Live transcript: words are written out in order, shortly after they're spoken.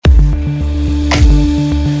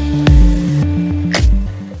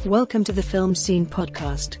Welcome to the Film Scene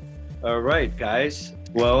podcast. All right, guys.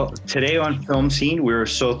 Well, today on Film Scene, we're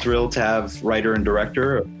so thrilled to have writer and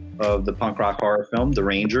director of the punk rock horror film, The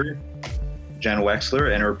Ranger, Jenn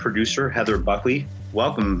Wexler, and her producer, Heather Buckley.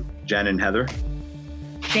 Welcome, Jenn and Heather.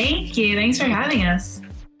 Thank you. Thanks for having us.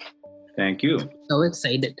 Thank you. So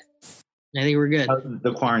excited. I think we're good. How's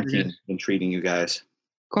the quarantine been treating you guys?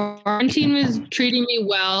 Quarantine was treating me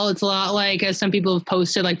well. It's a lot like, as some people have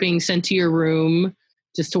posted, like being sent to your room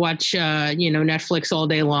just to watch, Netflix all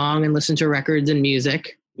day long and listen to records and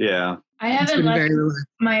music. Yeah. I haven't left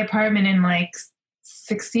my apartment in like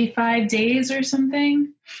 65 days or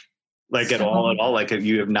something. Like at all? Like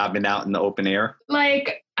you have not been out in the open air?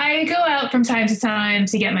 Like I go out from time to time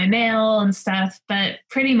to get my mail and stuff, but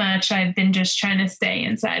pretty much I've been just trying to stay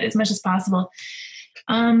inside as much as possible.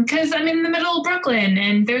 Because I'm in the middle of Brooklyn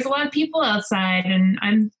and there's a lot of people outside and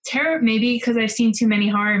I'm terrified, maybe because I've seen too many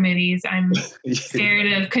horror movies. I'm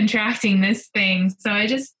scared of contracting this thing. So I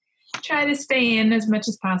just try to stay in as much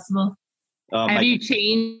as possible. Have you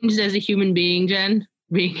changed as a human being, Jen,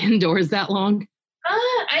 being indoors that long?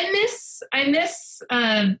 I miss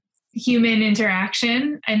human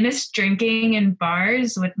interaction. I miss drinking in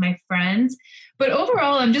bars with my friends. But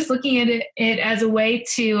overall, I'm just looking at it as a way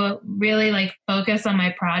to really like focus on my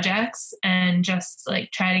projects and just like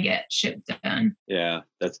try to get shit done. Yeah,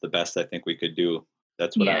 that's the best I think we could do.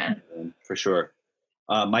 That's what I'm doing, for sure.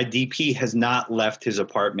 My DP has not left his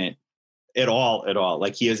apartment at all.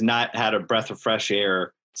 Like he has not had a breath of fresh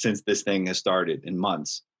air since this thing has started in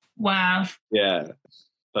months. Wow. Yeah.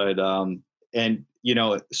 But, and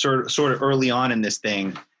sort of early on in this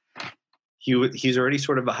thing, he's already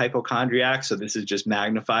sort of a hypochondriac. So this has just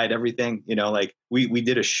magnified everything, like we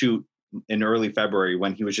did a shoot in early February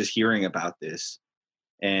when he was just hearing about this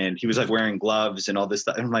and he was like wearing gloves and all this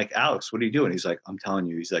stuff. And I'm like, Alex, what are you doing? He's like, I'm telling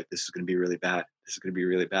you, he's like, this is going to be really bad. This is going to be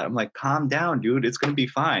really bad. I'm like, calm down, dude. It's going to be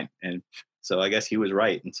fine. And so I guess he was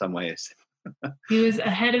right in some ways. He was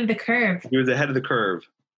ahead of the curve. He was ahead of the curve.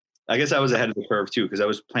 I guess I was ahead of the curve too, because I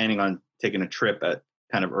was planning on taking a trip at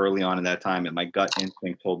kind of early on in that time, and my gut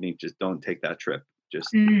instinct told me just don't take that trip.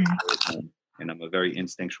 And I'm a very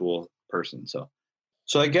instinctual person. So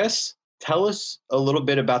I guess tell us a little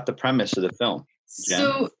bit about the premise of the film, Jen.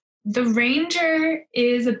 So The Ranger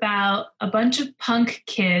is about a bunch of punk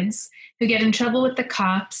kids who get in trouble with the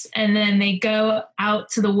cops, and then they go out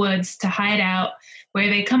to the woods to hide out, where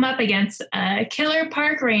they come up against a killer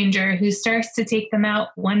park ranger who starts to take them out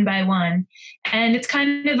one by one. And it's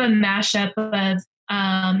kind of a mashup of,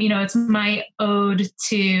 it's my ode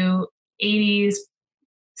to 80s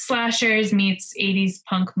slashers meets 80s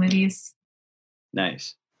punk movies.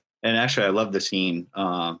 Nice. And actually, I love the scene,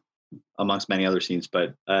 amongst many other scenes,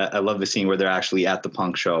 but I love the scene where they're actually at the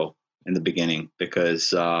punk show in the beginning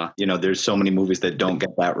because, there's so many movies that don't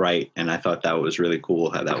get that right. And I thought that was really cool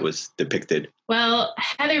how that was depicted. Well,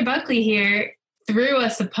 Heather Buckley here threw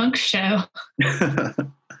us a punk show.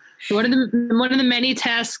 One of the many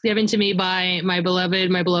tasks given to me by my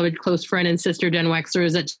beloved close friend and sister, Jenn Wexler,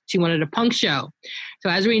 is that she wanted a punk show. So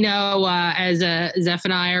as we know, Zeph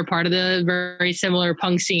and I are part of the very similar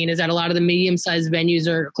punk scene, is that a lot of the medium-sized venues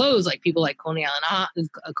are closed, like people like Coney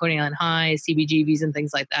Island High, CBGBs, and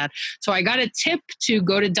things like that. So I got a tip to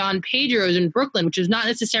go to Don Pedro's in Brooklyn, which is not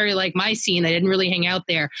necessarily like my scene. I didn't really hang out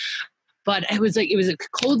there. But it was a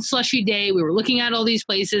cold, slushy day. We were looking at all these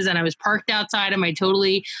places, and I was parked outside of my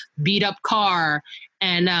totally beat up car.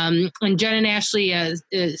 And Jen and Ashley,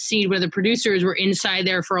 scene where the producers were inside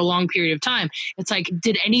there for a long period of time. It's like,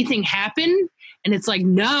 did anything happen? And it's like,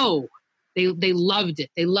 no. They loved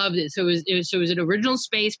it. They loved it. So it was an original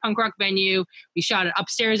space punk rock venue. We shot it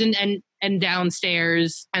upstairs and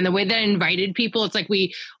downstairs. And the way that I invited people, it's like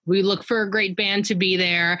we look for a great band to be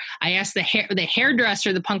there. I asked the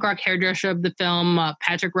hairdresser, the punk rock hairdresser of the film,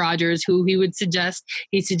 Patrick Rogers, who he would suggest.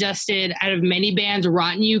 He suggested, out of many bands,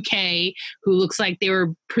 Rotten UK, who looks like they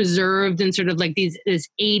were preserved in sort of like this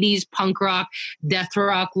 80s punk rock, death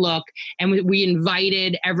rock look. And we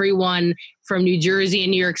invited everyone from New Jersey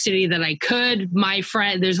and New York City that I could.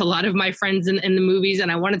 There's a lot of my friends in the movies,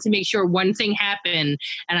 and I wanted to make sure one thing happened,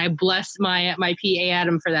 and I blessed my PA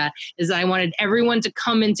Adam for that, is that I wanted everyone to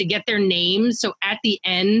come in to get their names, so at the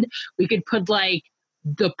end we could put like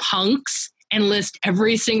the punks and list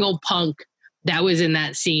every single punk that was in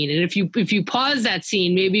that scene. And if you pause that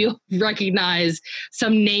scene, maybe you'll recognize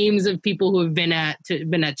some names of people who have been at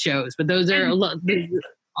shows. But those are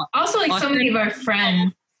also like so many of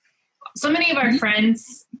our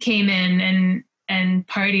friends came in and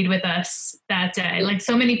partied with us that day. Like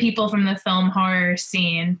so many people from the film horror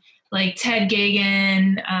scene, like Ted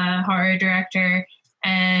Gagan, horror director,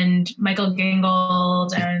 and Michael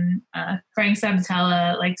Gingold and Frank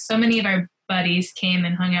Sabatella. Like so many of our buddies came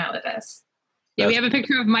and hung out with us. Yeah, we have a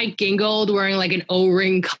picture of Mike Gingold wearing like an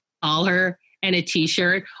O-ring collar and a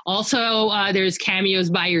t-shirt. Also, there's cameos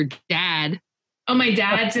by your dad. Oh, my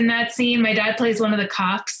dad's in that scene. My dad plays one of the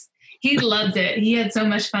cops. He loved it. He had so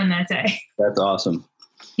much fun that day. That's awesome.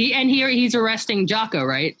 He's arresting Jocko,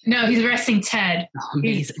 right? No, he's arresting Ted. Oh,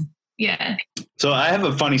 amazing. Yeah. So I have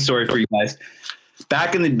a funny story for you guys.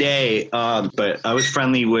 Back in the day, but I was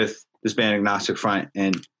friendly with this band Agnostic Front,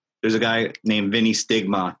 and there's a guy named Vinny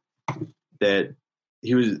Stigma that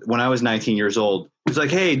he was, when I was 19 years old, he was like,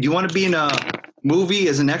 hey, do you want to be in a movie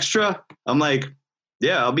as an extra? I'm like,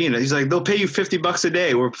 yeah, I'll be in it. He's like, they'll pay you $50 a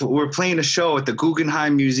day. We're playing a show at the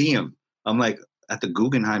Guggenheim Museum. I'm like, at the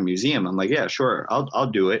Guggenheim Museum? I'm like, yeah, sure, I'll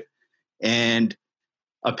do it. And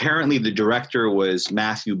apparently the director was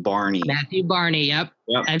Matthew Barney. Matthew Barney, yep.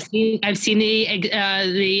 I've seen the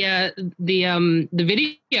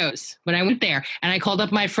videos when I went there, and I called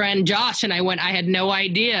up my friend Josh, and I had no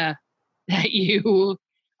idea that you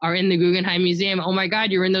are in the Guggenheim Museum. Oh my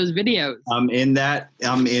God, you're in those videos. I'm in that.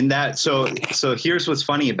 So here's what's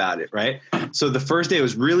funny about it, right? So the first day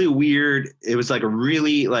was really weird. It was like a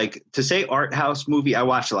really, like, to say art house movie. I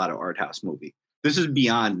watched a lot of art house movie. This is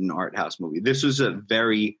beyond an art house movie. This was a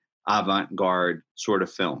very avant-garde sort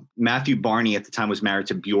of film. Matthew Barney at the time was married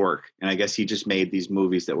to Bjork, and I guess he just made these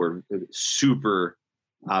movies that were super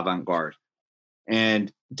avant-garde.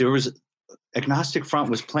 And there was Agnostic Front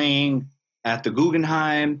was playing at the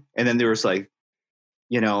Guggenheim, and then there was like,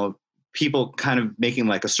 people kind of making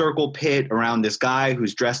like a circle pit around this guy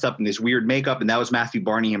who's dressed up in this weird makeup, and that was Matthew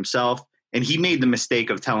Barney himself. And he made the mistake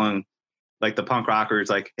of telling like the punk rockers,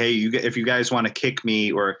 like, hey, if you guys want to kick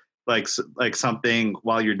me or like something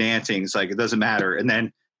while you're dancing, it's like, it doesn't matter. And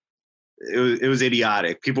then it was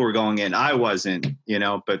idiotic. People were going in. I wasn't,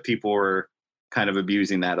 but people were kind of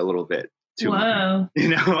abusing that a little bit too. Whoa.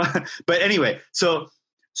 But anyway, so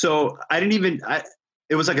I didn't even,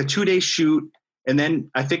 it was like a 2-day shoot. And then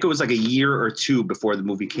I think it was like a year or two before the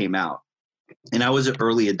movie came out. And I was an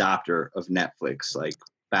early adopter of Netflix, like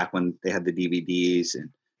back when they had the DVDs and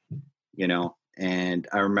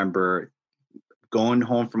I remember going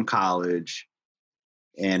home from college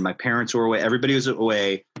and my parents were away. Everybody was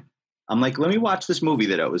away. I'm like, let me watch this movie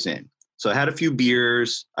that I was in. So I had a few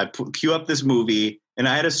beers. I queue up this movie, and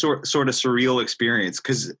I had a sort of surreal experience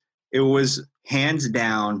because it was hands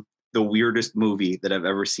down the weirdest movie that I've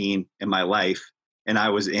ever seen in my life, and I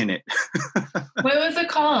was in it. What was it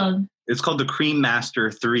called? It's called The Cream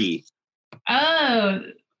Master 3. Oh,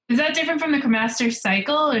 is that different from the Cremaster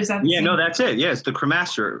Cycle, or is that? Yeah, no, that's it. Yeah, it's the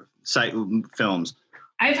Cremaster films.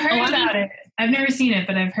 I've heard about it. I've never seen it,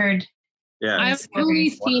 but I've heard. Yeah, I've only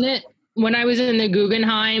seen it when I was in the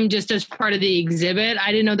Guggenheim, just as part of the exhibit.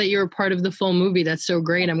 I didn't know that you were part of the full movie. That's so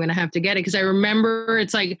great. I'm going to have to get it because I remember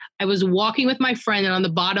it's like I was walking with my friend, and on the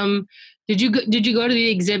bottom, did you go to the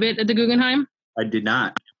exhibit at the Guggenheim? I did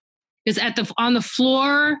not. Because on the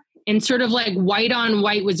floor, in sort of like white on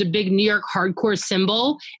white, was a big New York hardcore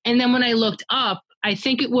symbol. And then when I looked up, I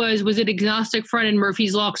think it was it Agnostic Front and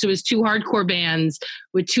Murphy's Law? So it was two hardcore bands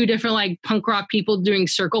with two different like punk rock people doing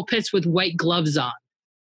circle pits with white gloves on.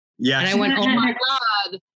 Yeah. And I went, oh my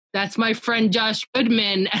God, that's my friend Josh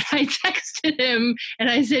Goodman. And I texted him and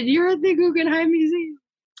I said, you're at the Guggenheim Museum.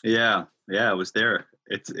 Yeah. Yeah, I was there.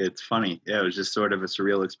 It's funny. Yeah, it was just sort of a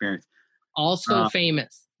surreal experience. Also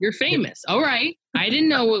famous. You're famous. All right. I didn't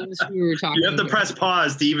know what we were talking about. You have to press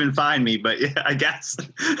pause to even find me, but yeah, I guess.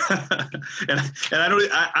 and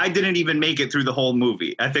I didn't even make it through the whole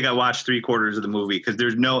movie. I think I watched 3/4 of the movie because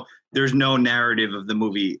there's no narrative of the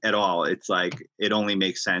movie at all. It's like, it only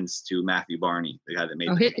makes sense to Matthew Barney, the guy that made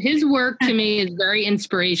it. His work to me is very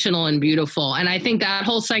inspirational and beautiful. And I think that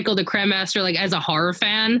whole cycle, the Cremaster, like as a horror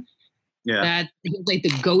fan, that like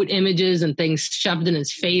the goat images and things shoved in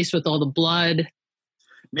his face with all the blood.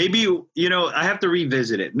 Maybe, I have to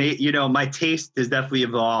revisit it. My taste has definitely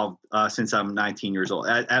evolved since I'm 19 years old.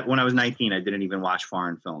 When I was 19, I didn't even watch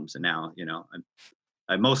foreign films. And now,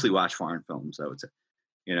 I mostly watch foreign films, I would say,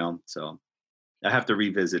 so I have to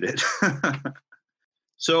revisit it.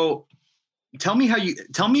 So tell me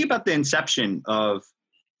about the inception of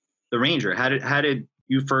The Ranger. How did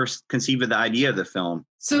you first conceive of the idea of the film?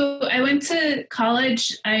 So I went to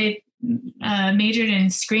college. I majored in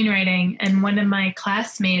screenwriting, and one of my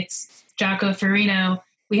classmates, Jocko Farino,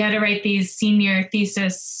 we had to write these senior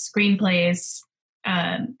thesis screenplays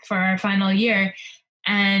for our final year,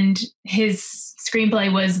 and his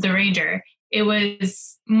screenplay was The Ranger. It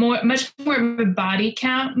was much more of a body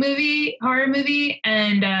count horror movie,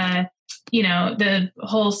 and you know, the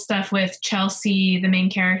whole stuff with Chelsea, the main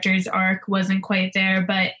character's arc wasn't quite there,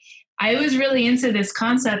 but I was really into this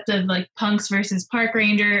concept of like punks versus park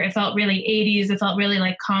ranger. It felt really 80s. It felt really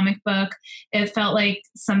like comic book. It felt like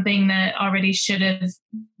something that already should have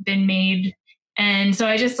been made. And so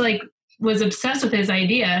I just like was obsessed with his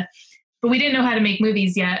idea, but we didn't know how to make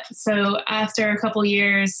movies yet. So after a couple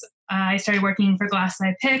years, I started working for Glass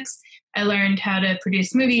Eye Pix. I learned how to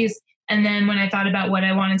produce movies. And then when I thought about what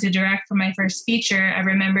I wanted to direct for my first feature, I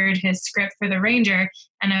remembered his script for The Ranger.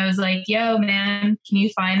 And I was like, yo, man, can you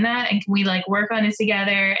find that? And can we like work on it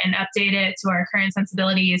together and update it to our current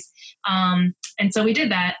sensibilities? And so we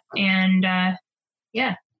did that. And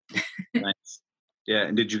yeah. Nice. Yeah.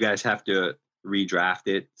 And did you guys have to redraft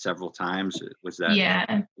it several times? Was that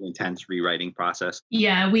an intense rewriting process?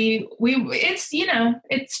 Yeah, we it's, you know,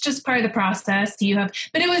 it's just part of the process.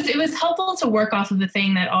 But it was helpful to work off of the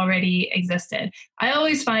thing that already existed. I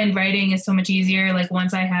always find writing is so much easier like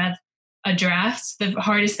once I have a draft. The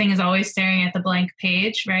hardest thing is always staring at the blank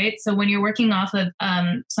page, right? So when you're working off of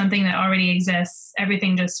something that already exists,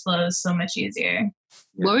 everything just flows so much easier.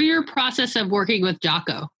 What was your process of working with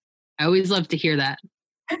Jocko? I always love to hear that.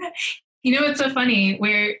 You know, it's so funny.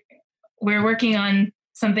 We're working on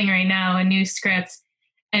something right now, a new script,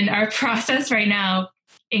 and our process right now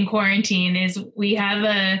in quarantine is we have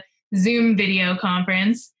a Zoom video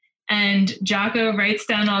conference, and Jocko writes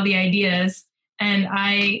down all the ideas, and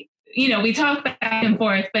we talk back and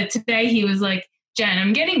forth. But today he was like, Jen,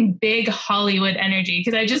 I'm getting big Hollywood energy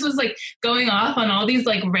because I just was like going off on all these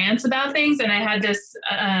like rants about things, and I had this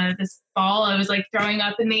ball I was like throwing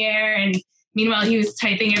up in the air, and meanwhile, he was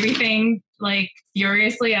typing everything like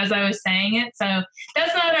furiously as I was saying it. So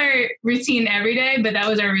that's not our routine every day, but that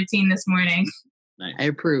was our routine this morning. Nice. I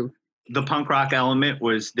approve. The punk rock element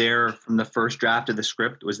was there from the first draft of the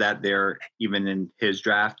script. Was that there even in his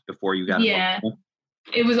draft before you got it? Yeah,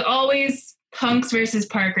 it was always punks versus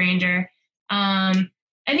park ranger. And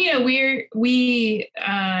you know, we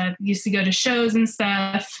used to go to shows and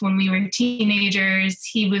stuff when we were teenagers.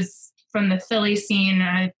 He was from the Philly scene.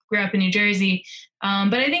 I grew up in New Jersey.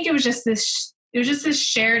 But I think it was just this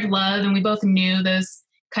shared love, and we both knew those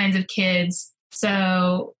kinds of kids.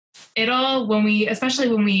 So especially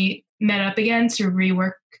when we met up again to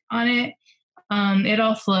rework on it, it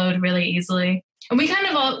all flowed really easily. And we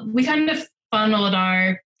kind of funneled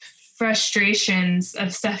our frustrations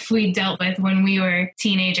of stuff we dealt with when we were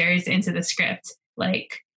teenagers into the script.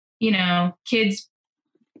 Like, you know, kids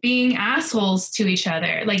being assholes to each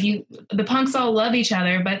other. Like the punks all love each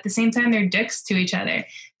other, but at the same time, they're dicks to each other.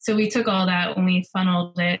 So we took all that when we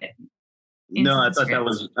funneled it. No, I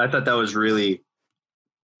thought that was really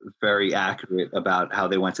very accurate about how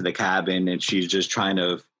they went to the cabin, and she's just trying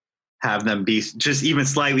to have them be just even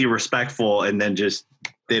slightly respectful, and then just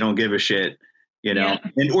they don't give a shit, you know.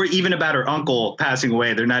 Yeah. Or even about her uncle passing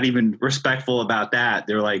away, they're not even respectful about that.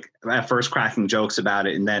 They're like at first cracking jokes about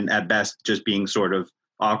it, and then at best just being sort of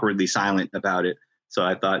awkwardly silent about it. So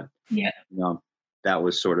I thought, that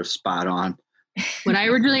was sort of spot on. When I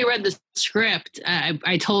originally read the script,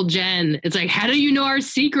 I told Jen, it's like, how do you know our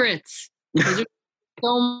secrets? Because there's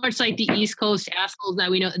so much like the East Coast assholes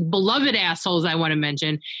that we know, beloved assholes I want to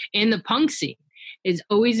mention in the punk scene is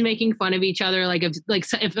always making fun of each other. Like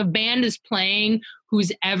if a band is playing,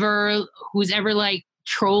 who's ever like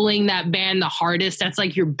trolling that band the hardest, that's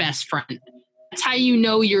like your best friend. That's how you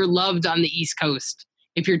know you're loved on the East Coast,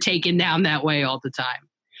 if you're taken down that way all the time.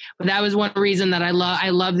 But that was one reason that I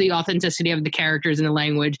love the authenticity of the characters and the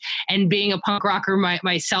language, and being a punk rocker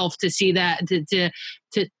myself, to see that,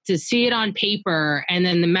 to see it on paper, and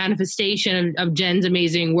then the manifestation of Jen's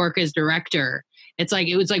amazing work as director.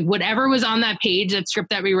 It was like whatever was on that page, that script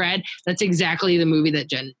that we read, that's exactly the movie that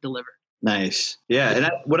Jen delivered. Nice. Yeah.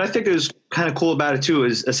 And what I think is kind of cool about it too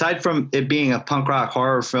is, aside from it being a punk rock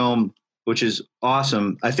horror film, which is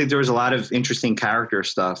awesome, I think there was a lot of interesting character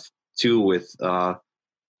stuff too with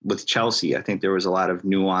Chelsea. I think there was a lot of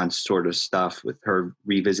nuanced sort of stuff with her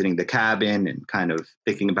revisiting the cabin and kind of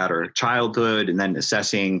thinking about her childhood, and then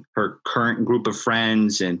assessing her current group of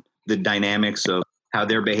friends and the dynamics of how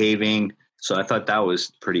they're behaving. So I thought that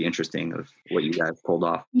was pretty interesting of what you guys pulled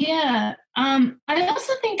off. Yeah. I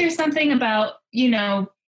also think there's something about,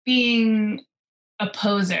 being a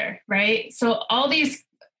poser, right? So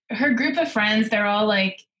her group of friends, they're all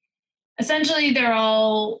like, essentially they're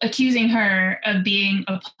all accusing her of being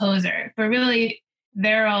a poser, but really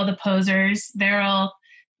they're all the posers. They're all,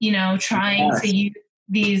 trying to use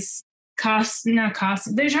these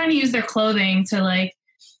they're trying to use their clothing to like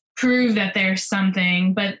prove that there's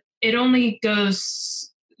something, but it only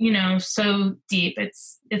goes, so deep.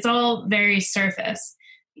 It's all very surface.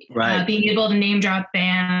 Right. Being able to name drop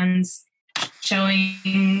bands, showing,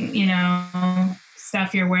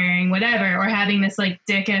 stuff you're wearing, whatever, or having this like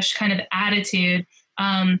dickish kind of attitude.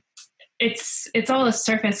 It's all a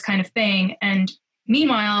surface kind of thing. And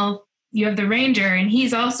meanwhile, you have the Ranger, and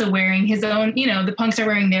he's also wearing his own, the punks are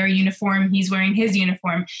wearing their uniform. He's wearing his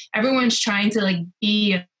uniform. Everyone's trying to like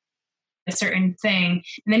be a certain thing.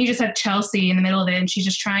 And then you just have Chelsea in the middle of it, and she's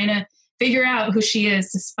just trying to figure out who she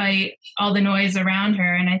is despite all the noise around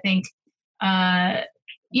her. And I think,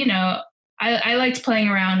 I liked playing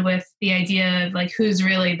around with the idea of like, who's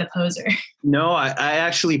really the poser. No, I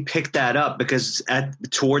actually picked that up because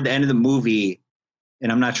toward the end of the movie,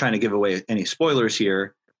 and I'm not trying to give away any spoilers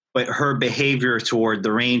here, but her behavior toward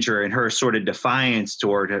the Ranger and her sort of defiance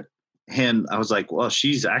toward him, I was like, well,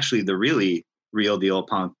 she's actually the really real deal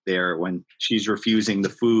punk there when she's refusing the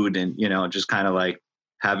food and, just kind of like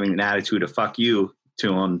having an attitude of fuck you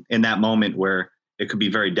to him in that moment where it could be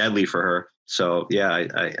very deadly for her. So yeah,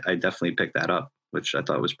 I definitely picked that up, which I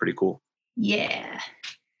thought was pretty cool. Yeah.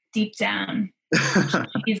 Deep down.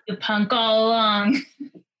 He's the punk all along.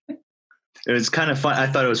 It was kind of fun. I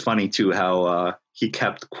thought it was funny too, how he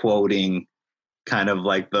kept quoting kind of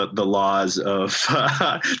like the laws of,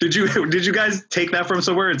 did you guys take that from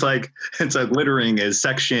somewhere? It's like littering is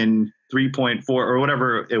section 3.4 or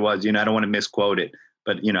whatever it was, I don't want to misquote it,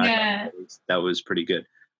 but yeah. that was pretty good.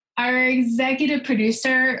 Our executive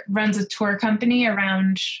producer runs a tour company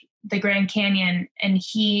around the Grand Canyon, and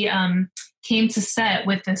he came to set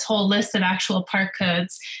with this whole list of actual park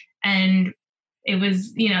codes. And it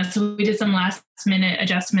was, so we did some last minute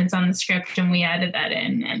adjustments on the script and we added that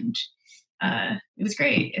in, and it was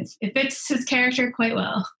great. It fits his character quite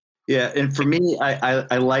well. Yeah. And for me,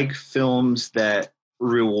 I like films that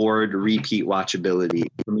reward repeat watchability.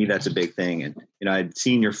 For me, that's a big thing. And, I'd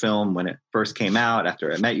seen your film when it first came out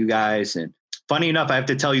after I met you guys. And funny enough, I have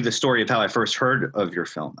to tell you the story of how I first heard of your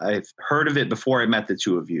film. I've heard of it before I met the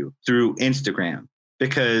two of you through Instagram,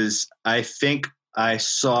 because I think I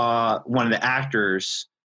saw one of the actors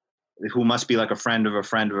who must be like a friend of a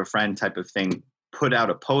friend of a friend type of thing put out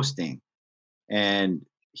a posting. And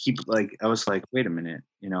I was like, wait a minute,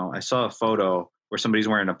 I saw a photo where somebody's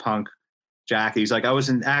wearing a punk jacket. He's like, I was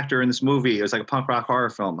an actor in this movie. It was like a punk rock horror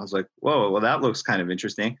film. I was like, whoa, well, that looks kind of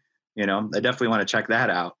interesting. I definitely want to check that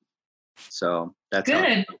out. So that's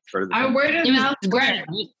good. Our word of mouth.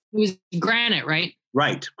 It was Granite, right?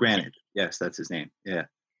 Right. Granite. Yes, that's his name. Yeah.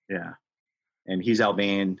 Yeah. And he's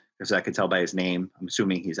Albanian, because I could tell by his name. I'm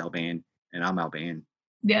assuming he's Albanian and I'm Albanian.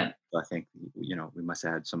 Yeah. So I think, we must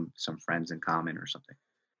have had some friends in common or something.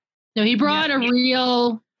 No, he brought a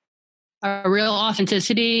real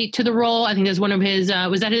authenticity to the role. I think that's one of his,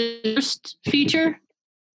 was that his first feature,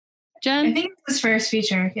 Jen? I think it was his first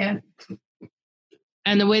feature, yeah.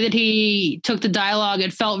 And the way that he took the dialogue,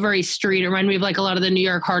 it felt very street. It reminded me of like a lot of the New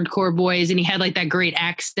York hardcore boys. And he had like that great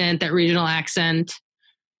accent, that regional accent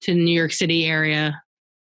to the New York City area.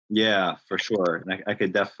 Yeah, for sure. And I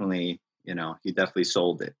could definitely, he definitely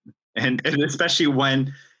sold it. And especially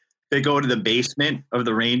when they go to the basement of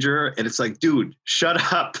the Ranger and it's like, dude,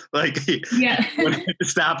 shut up. Like, yeah.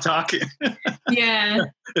 Stop talking. Yeah.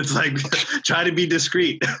 It's like, try to be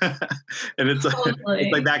discreet. And it's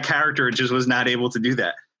like that character just was not able to do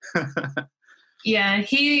that. Yeah.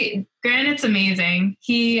 Granite's amazing.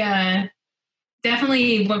 He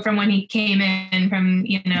definitely went from when he came in from,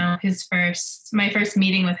 my first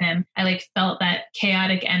meeting with him, I like felt that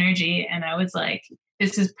chaotic energy and I was like,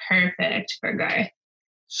 this is perfect for Guy.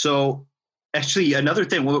 So actually another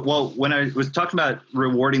thing, well, when I was talking about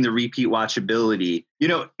rewarding the repeat watchability,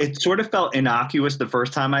 it sort of felt innocuous the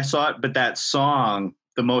first time I saw it, but that song,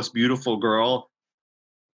 The Most Beautiful Girl,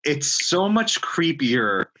 it's so much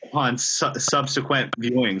creepier on subsequent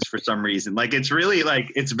viewings for some reason. Like, it's really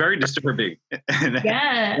it's very disturbing. And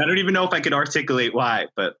yeah. I don't even know if I could articulate why,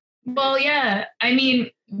 but. Well, yeah. I mean,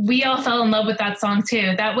 we all fell in love with that song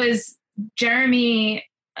too. That was Jeremy,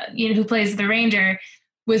 who plays the Ranger,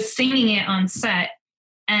 was singing it on set.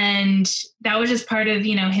 And that was just part of,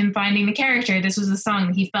 him finding the character. This was a song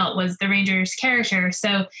that he felt was the Ranger's character.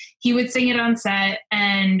 So he would sing it on set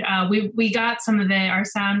and we got some of it. Our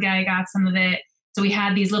sound guy got some of it. So we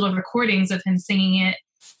had these little recordings of him singing it.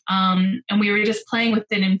 And we were just playing with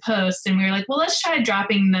it in post and we were like, well, let's try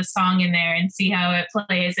dropping the song in there and see how it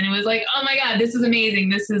plays. And it was like, oh my God, this is amazing.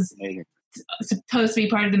 This is supposed to be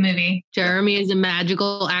part of the movie. Jeremy is a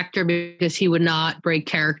magical actor because he would not break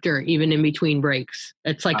character even in between breaks.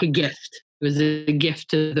 It's like a gift. It was a gift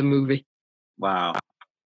to the movie. Wow.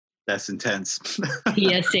 That's intense.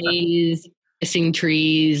 PSAs, missing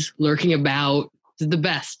trees, lurking about. It's the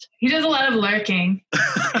best. He does a lot of lurking.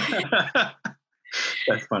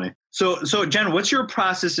 That's funny. So Jen, what's your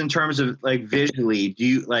process in terms of like visually? Do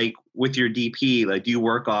you like with your DP, like do you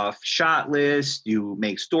work off shot lists? Do you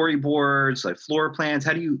make storyboards, like floor plans?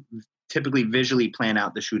 How do you typically visually plan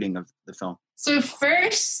out the shooting of the film? So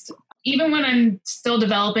first, even when I'm still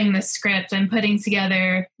developing the script, I'm putting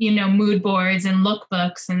together, mood boards and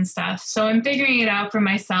lookbooks and stuff. So I'm figuring it out for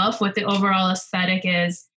myself what the overall aesthetic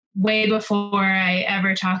is way before I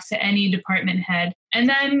ever talk to any department head. And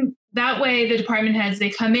then that way the department heads, they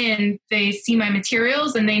come in, they see my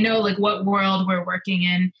materials and they know like what world we're working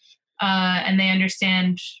in. And they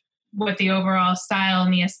understand what the overall style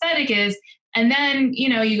and the aesthetic is. And then,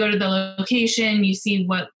 you go to the location, you see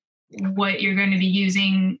what you're going to be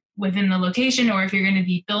using within the location, or if you're going to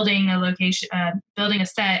be building a location, building a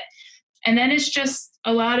set. And then it's just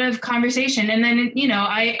a lot of conversation. And then,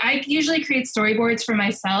 I usually create storyboards for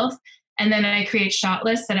myself, and then I create shot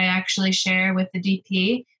lists that I actually share with the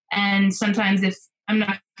DP. And sometimes if I'm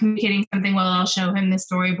not communicating something well, I'll show him the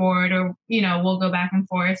storyboard, or, we'll go back and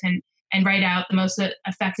forth and write out the most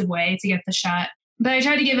effective way to get the shot. But I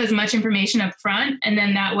try to give as much information up front, and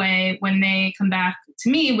then that way when they come back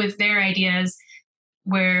to me with their ideas,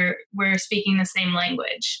 we're speaking the same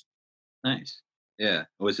language. Nice. Yeah.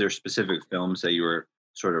 Was there specific films that you were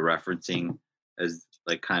sort of referencing as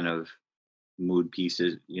like kind of mood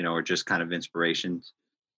pieces, or just kind of inspirations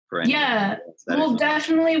for any? Yeah. Well,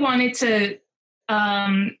 definitely wanted to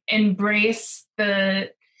embrace this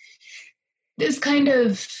kind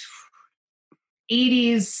of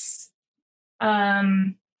 80s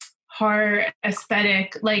horror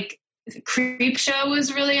aesthetic. Like Creep Show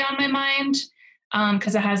was really on my mind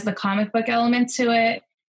because it has the comic book element to it.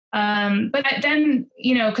 But then,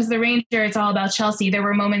 because the Ranger, it's all about Chelsea, there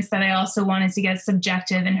were moments that I also wanted to get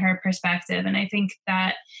subjective in her perspective. And I think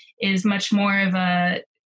that is much more of a,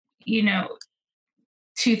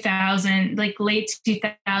 2000, like late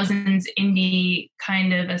 2000s indie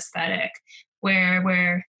kind of aesthetic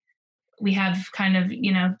where we have kind of,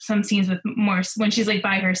 some scenes with more, when she's like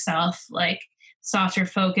by herself, like softer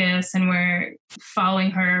focus, and we're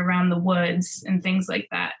following her around the woods and things like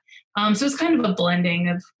that. So it's kind of a blending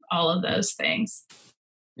of all of those things.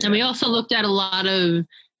 And we also looked at a lot of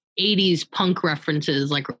 80s punk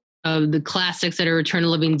references, like the classics that are Return of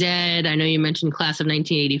the Living Dead. I know you mentioned Class of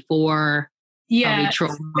 1984. Yeah,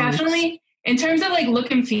 definitely. In terms of like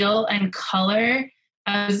look and feel and color,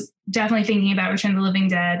 I was definitely thinking about Return of the Living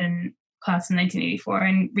Dead and Class of 1984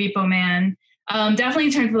 and Repo Man. Definitely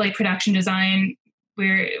in terms of like production design,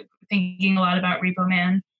 we're thinking a lot about Repo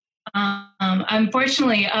Man.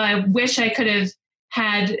 Unfortunately, I wish I could have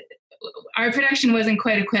had, our production wasn't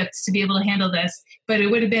quite equipped to be able to handle this, but it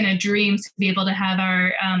would have been a dream to be able to have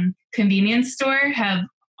our convenience store have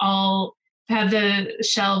the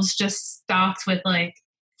shelves just stocked with like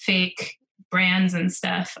fake brands and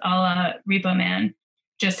stuff, a la Repo Man,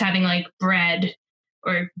 just having like bread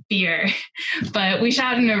or beer. But we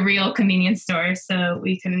shot in a real convenience store, so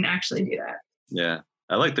we couldn't actually do that. Yeah,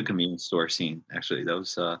 I like the convenience store scene. Actually, that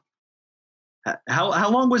was how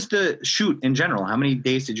long was the shoot in general? How many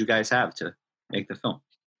days did you guys have to make the film?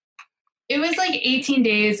 It was like 18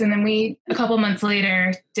 days, and then we, a couple months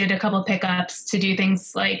later, did a couple pickups to do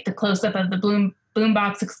things like the close-up of the boom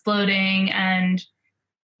box exploding, and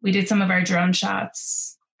we did some of our drone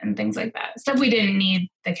shots and things like that. Stuff we didn't need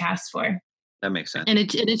the cast for. That makes sense. And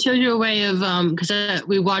it shows you a way of, because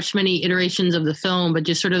we watched many iterations of the film, but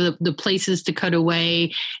just sort of the places to cut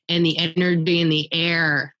away and the energy in the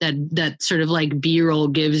air that sort of like B-roll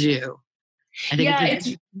gives you. I think it's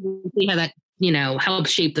see how that,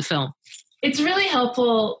 helps shape the film. It's really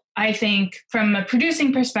helpful, I think, from a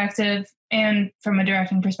producing perspective and from a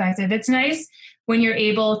directing perspective. It's nice when you're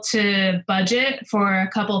able to budget for a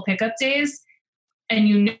couple pickup days and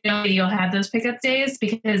you'll have those pickup days,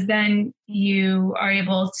 because then you are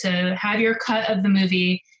able to have your cut of the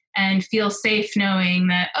movie and feel safe knowing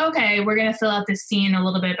that, okay, we're going to fill out this scene a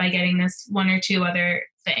little bit by getting this one or two other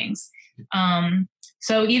things.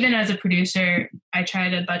 So even as a producer, I try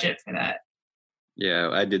to budget for that. Yeah,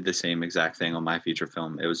 I did the same exact thing on my feature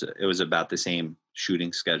film. It was about the same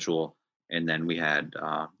shooting schedule, and then we had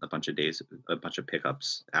a bunch of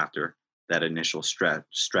pickups after that initial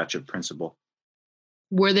stretch of principal.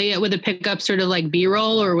 Were the pickups sort of like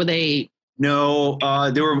B-roll, or were they? No,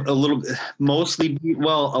 there were a lot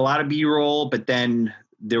of B-roll, but then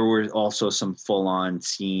there were also some full-on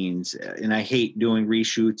scenes. And I hate doing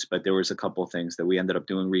reshoots, but there was a couple of things that we ended up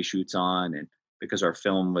doing reshoots on, and because our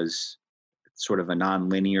film was sort of a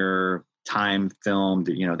non-linear time film,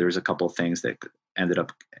 there was a couple of things that ended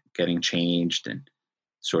up getting changed and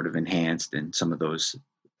sort of enhanced in some of those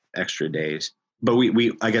extra days. but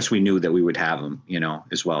we I guess we knew that we would have him,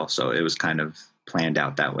 as well. So it was kind of planned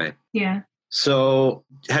out that way. Yeah. So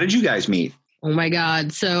how did you guys meet? Oh my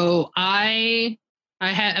God. So I've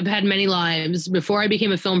had many lives. Before I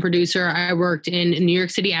became a film producer, I worked in New York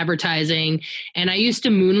City advertising, and I used to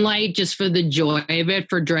moonlight just for the joy of it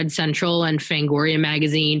for Dread Central and Fangoria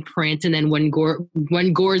magazine, print, and then one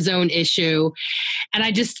Gore Zone issue. And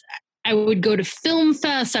I would go to Film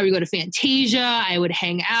Fest. I would go to Fantasia. I would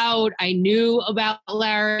hang out. I knew about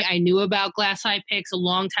Larry. I knew about Glass Eye Picks a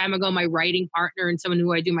long time ago. My writing partner and someone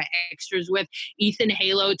who I do my extras with, Ethan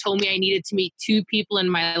Halo, told me I needed to meet two people in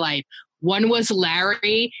my life. One was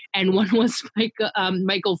Larry and one was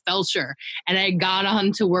Michael Felsher. And I got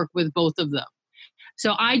on to work with both of them.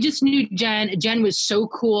 So I just knew Jen. Jen was so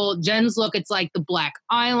cool. Jen's look, it's like the black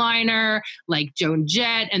eyeliner, like Joan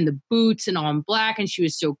Jett, and the boots and all in black. And she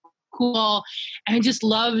was so cool. And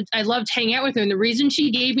I loved hanging out with her. And the reason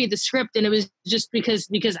she gave me the script, and it was just because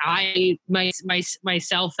I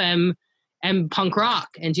myself am punk rock.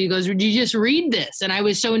 And she goes, would you just read this? And I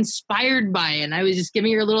was so inspired by it. And I was just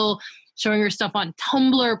giving her showing her stuff on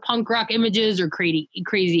Tumblr, punk rock images or crazy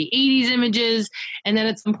 80s images. And then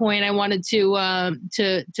at some point I wanted to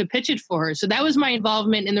pitch it for her. So that was my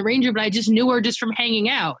involvement in the Ranger, but I just knew her just from hanging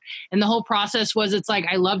out. And the whole process was, it's like,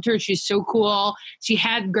 I loved her. She's so cool. She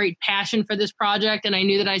had great passion for this project. And I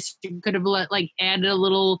knew that I could have added a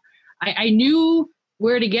little, I knew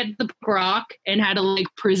where to get the punk rock and how to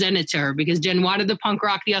present it to her, because Jen wanted the punk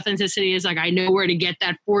rock, the authenticity is I know where to get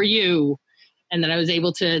that for you. And then I was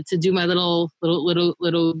able to do my little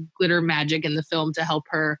glitter magic in the film to help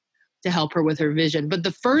her with her vision. But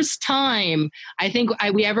the first time I think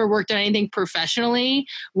we ever worked on anything professionally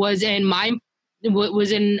was in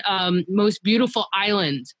Most Beautiful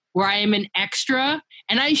Island, where I am an extra,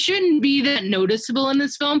 and I shouldn't be that noticeable in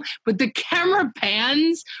this film, but the camera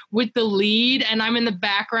pans with the lead, and I'm in the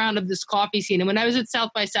background of this coffee scene. And when I was at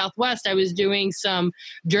South by Southwest, I was doing some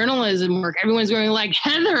journalism work. Everyone's going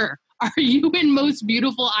Heather, are you in Most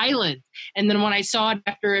Beautiful Island? And then when I saw it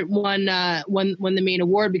after it won the main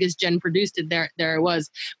award, because Jen produced it, there it was.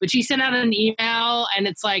 But she sent out an email, and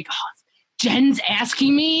it's Jen's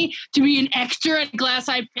asking me to be an extra at Glass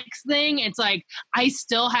Eye Picks thing. It's I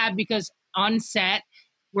still have, because on set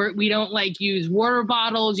we don't use water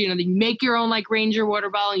bottles. You make your own Ranger water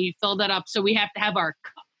bottle and you fill that up. So we have to have our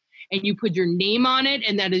cup, and you put your name on it,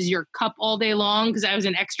 and that is your cup all day long, because I was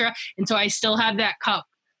an extra. And so I still have that cup.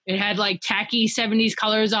 It had tacky 70s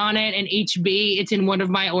colors on it, and HB. It's in one of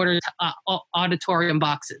my auditorium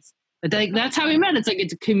boxes. But that's how we met. It's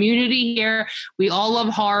it's a community here. We all love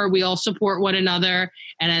horror. We all support one another.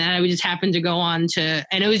 And I just happened to go on to,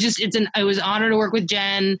 and it was I was honored to work with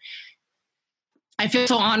Jen. I feel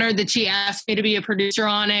so honored that she asked me to be a producer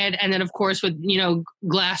on it. And then of course with,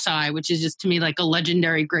 Glass Eye, which is just to me a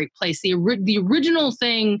legendary great place. The original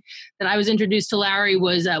thing that I was introduced to Larry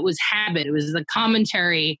was Habit. It was the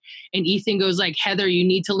commentary. And Ethan goes Heather, you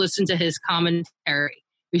need to listen to his commentary.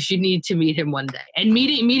 We should need to meet him one day. And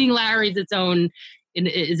meeting Larry is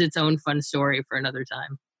its own fun story for another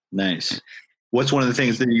time. Nice. What's one of the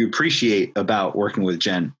things that you appreciate about working with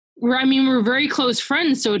Jen? We're very close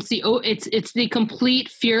friends, so it's the complete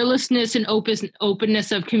fearlessness and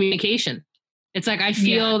openness of communication. It's I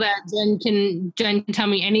feel that Jen can tell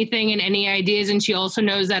me anything and any ideas, and she also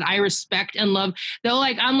knows that I respect and love. Though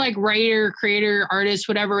I'm writer, creator, artist,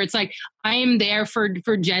 whatever. It's I am there for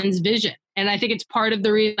Jen's vision. And I think it's part of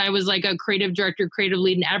the reason I was a creative director, creative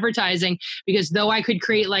lead in advertising, because though I could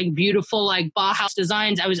create beautiful Bauhaus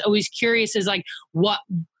designs, I was always curious as what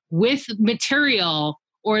with material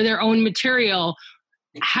or their own material,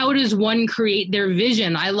 how does one create their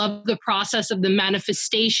vision? I love the process of the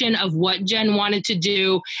manifestation of what Jen wanted to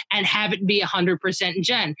do and have it be 100%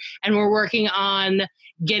 Jen. And we're working on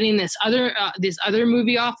getting this other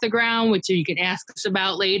movie off the ground, which you can ask us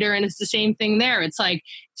about later. And it's the same thing there. It's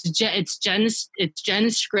it's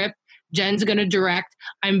Jen's script. Jen's going to direct.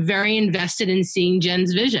 I'm very invested in seeing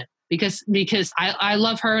Jen's vision because I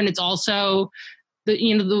love her, and it's also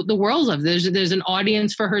the world of there's an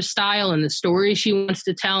audience for her style and the stories she wants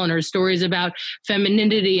to tell, and her stories about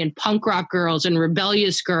femininity and punk rock girls and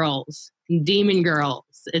rebellious girls and demon girls.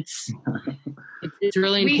 It's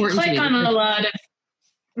really important.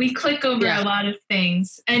 We click over a lot of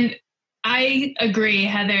things, and I agree.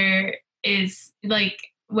 Heather is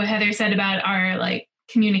what Heather said about our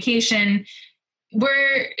communication.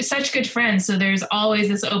 We're such good friends, so there's always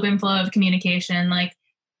this open flow of communication,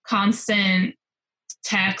 constant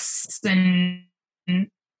texts and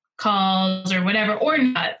calls or whatever, or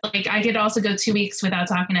not. Like I could also go 2 weeks without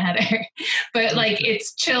talking to Heather, but like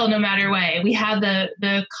it's chill no matter way. We have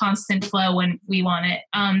the constant flow when we want it.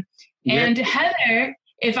 And Heather,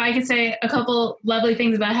 if I could say a couple lovely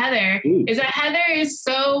things about Heather, is that Heather is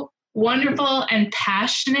so wonderful and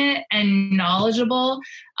passionate and knowledgeable.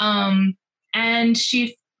 And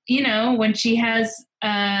she, you know, when she has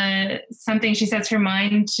something she sets her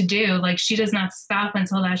mind to do, like she does not stop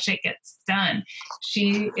until that shit gets done.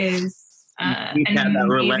 She is an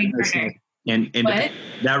amazing partner. And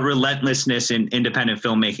that relentlessness in independent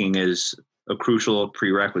filmmaking is a crucial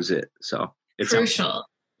prerequisite. So it's crucial.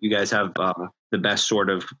 You guys have the best sort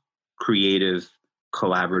of creative,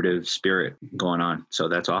 collaborative spirit going on. So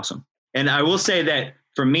that's awesome. And I will say that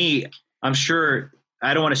for me, I'm sure,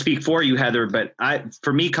 I don't want to speak for you, Heather, but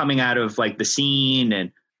for me coming out of like the scene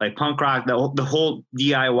and like punk rock, the whole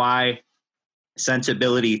DIY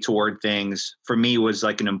sensibility toward things for me was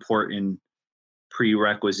like an important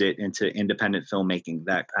prerequisite into independent filmmaking.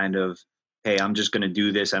 That kind of, hey, I'm just going to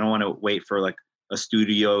do this. I don't want to wait for like a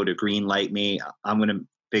studio to green light me. I'm going to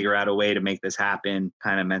figure out a way to make this happen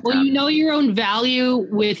kind of mentality. Well, you know your own value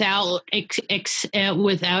without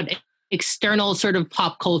without external sort of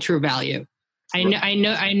pop culture value.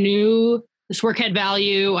 I knew this work had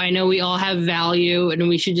value. I know we all have value, and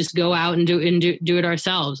we should just go out and do it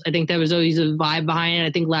ourselves. I think that was always a vibe behind it.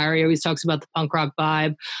 I think Larry always talks about the punk rock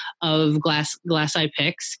vibe of Glass Eye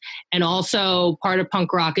Picks, and also part of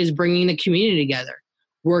punk rock is bringing the community together,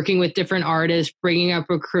 working with different artists, bringing up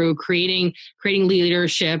a crew, creating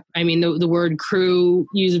leadership. I mean, the word crew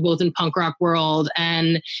used both in punk rock world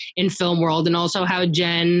and in film world, and also how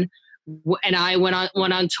Jen and I went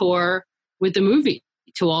on tour with the movie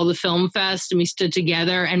to all the film fest, and we stood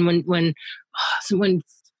together. And when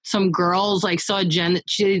some girls like saw Jen,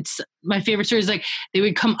 my favorite story is like they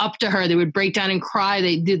would come up to her, they would break down and cry.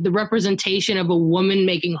 They did the representation of a woman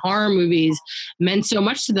making horror movies meant so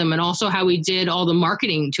much to them, and also how we did all the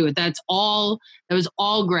marketing to it. That was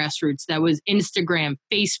all grassroots. That was Instagram,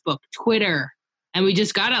 Facebook, Twitter, and we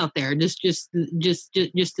just got out there, just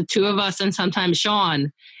the two of us, and sometimes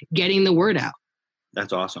Sean, getting the word out.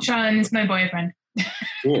 That's awesome. Sean is my boyfriend.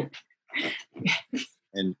 Cool.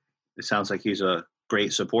 And it sounds like he's a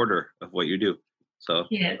great supporter of what you do. So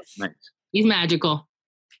yes, nice. He's magical.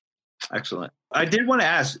 Excellent. I did want to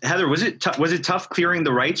ask Heather, was it tough clearing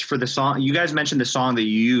the rights for the song? You guys mentioned the song that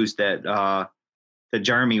you used that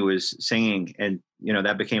Jeremy was singing, and you know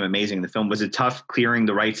that became amazing in the film. Was it tough clearing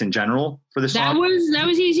the rights in general for the song? That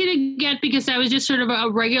was easy to get because that was just sort of a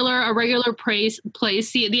regular place.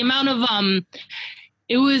 The amount of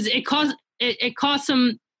it cost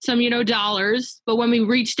some dollars, but when we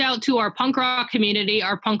reached out to our punk rock community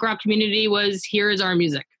was, here is our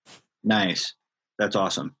music. Nice. That's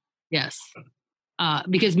awesome. Yes.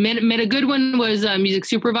 Because Meta Goodwin was a music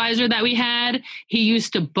supervisor that we had. He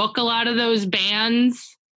used to book a lot of those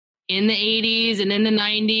bands in the 80s and in the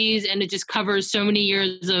 90s, and it just covers so many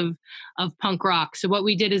years of punk rock. So what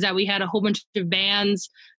we did is that we had a whole bunch of bands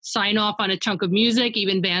sign off on a chunk of music,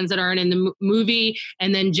 even bands that aren't in the movie,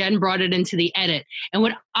 and then Jen brought it into the edit. And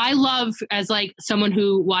what I love as like someone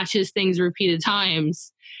who watches things repeated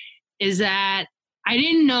times is that I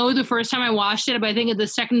didn't know the first time I watched it, but I think the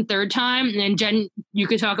second, third time, and Jen, you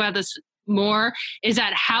could talk about this more, is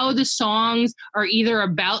that how the songs are either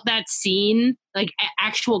about that scene, like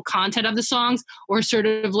actual content of the songs, or sort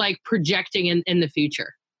of like projecting in the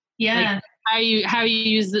future. Yeah. Like how you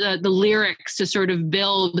use the lyrics to sort of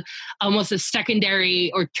build almost a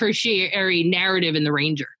secondary or tertiary narrative in the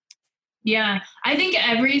Ranger. Yeah. I think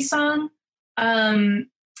every song has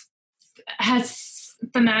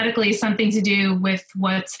thematically something to do with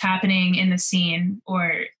what's happening in the scene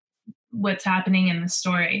or what's happening in the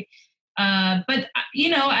story. But you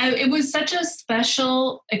know, it was such a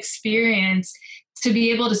special experience to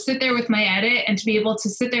be able to sit there with my edit and to be able to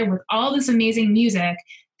sit there with all this amazing music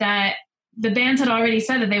that the bands had already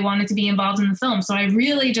said that they wanted to be involved in the film. So I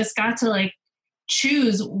really just got to like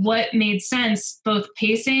choose what made sense, both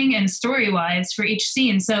pacing and story-wise for each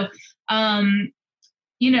scene. So,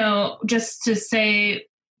 you know, just to say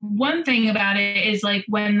one thing about it is like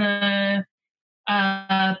when the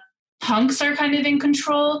punks are kind of in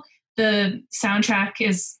control, the soundtrack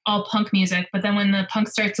is all punk music. But then when the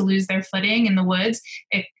punks start to lose their footing in the woods,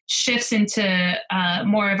 it shifts into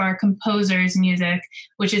more of our composers' music,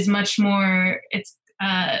 which is much more, it's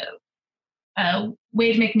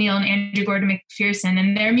Wade McNeil and Andrew Gordon McPherson.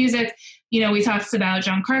 And their music, you know, we talked about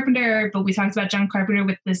John Carpenter, but we talked about John Carpenter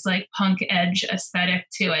with this like punk edge aesthetic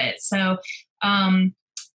to it. So,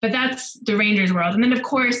 but that's the Rangers world. And then of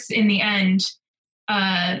course, in the end,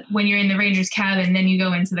 when you're in the Ranger's cabin, then you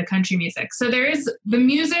go into the country music. So the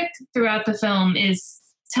music throughout the film is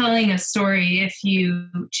telling a story if you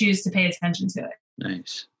choose to pay attention to it.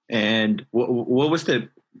 Nice. And what was the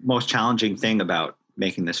most challenging thing about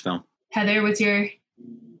making this film? Heather, what's your...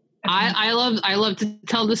 I love to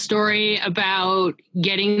tell the story about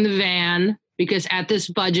getting the van, because at this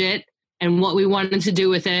budget and what we wanted to do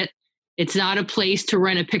with it, it's not a place to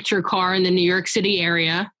rent a picture car in the New York City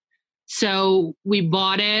area. So we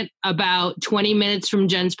bought it about 20 minutes from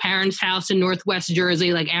Jen's parents' house in Northwest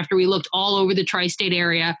Jersey. Like after we looked all over the tri-state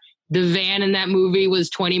area, the van in that movie was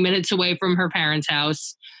 20 minutes away from her parents'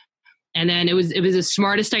 house. And then it was the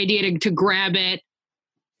smartest idea to grab it,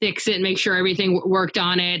 fix it, make sure everything worked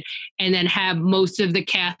on it, and then have most of the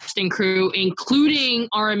cast and crew, including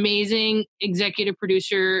our amazing executive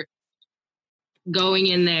producer, going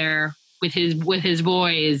in there with his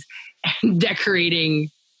boys and decorating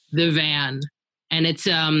the van. And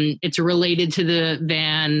it's related to the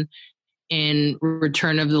van in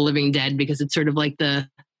Return of the Living Dead, because it's sort of like the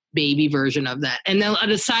baby version of that. And then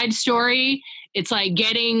a side story, it's like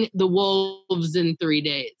getting the wolves in 3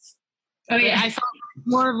 days. Oh yeah. I felt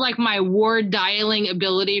more of like my ward dialing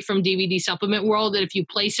ability from DVD Supplement World, that if you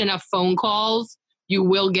place enough phone calls, you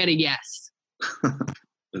will get a yes.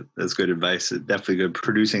 That's good advice. Definitely good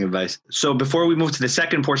producing advice. So before we move to the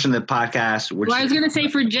second portion of the podcast, I was going to say,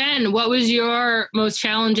 for Jen, what was your most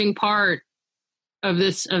challenging part of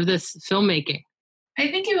this filmmaking? I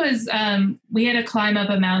think it was, we had to climb up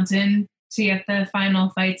a mountain to get the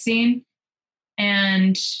final fight scene.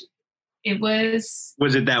 And it was...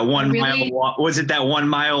 Was it that 1 mile walk? Was it that 1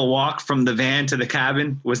 mile walk from the van to the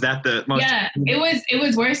cabin? Was that the most... Yeah, it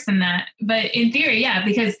was worse than that. But in theory, yeah,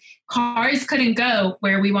 because cars couldn't go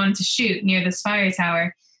where we wanted to shoot near this fire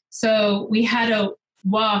tower. So we had to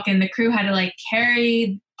walk, and the crew had to like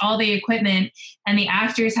carry all the equipment, and the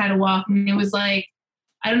actors had to walk. And it was like,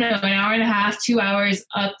 I don't know, an hour and a half, 2 hours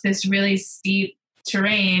up this really steep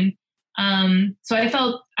terrain. So I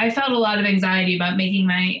felt a lot of anxiety about making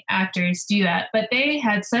my actors do that, but they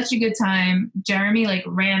had such a good time. Jeremy like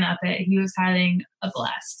ran up it. He was having a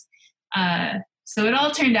blast. So it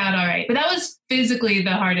all turned out all right, but that was physically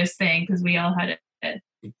the hardest thing, because we all had to,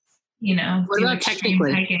 what about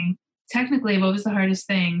technically? Hiking. Technically, what was the hardest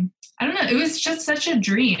thing? I don't know. It was just such a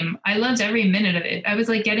dream. I loved every minute of it. I was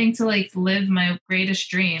like getting to like live my greatest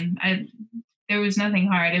dream. There was nothing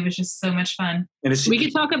hard. It was just so much fun. We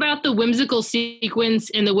could talk about the whimsical sequence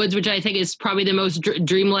in the woods, which I think is probably the most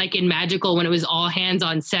dreamlike and magical, when it was all hands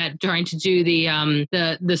on set trying to do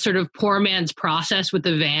the sort of poor man's process with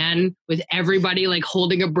the van, with everybody like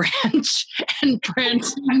holding a branch and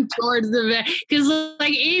prancing towards the van. Because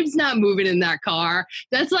like Abe's not moving in that car.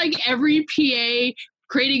 That's like every PA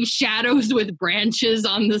creating shadows with branches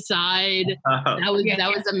on the side. That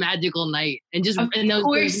was a magical night. And just and those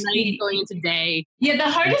nights going into day. Yeah,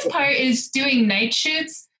 the hardest part is doing night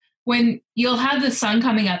shoots when you'll have the sun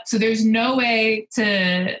coming up. So there's no way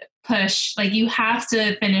to push. Like you have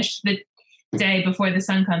to finish the day before the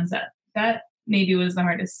sun comes up. That maybe was the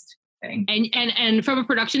hardest thing. And from a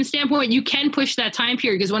production standpoint, you can push that time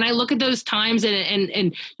period, because when I look at those times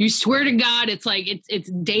and you swear to God, it's like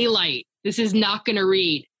it's daylight. This is not going to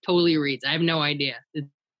read. Totally reads. I have no idea. It's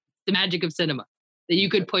the magic of cinema, that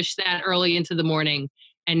you could push that early into the morning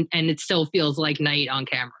and it still feels like night on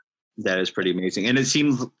camera. That is pretty amazing. And it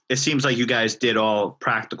seems like you guys did all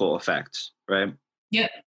practical effects, right?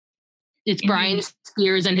 Yep. It's Brian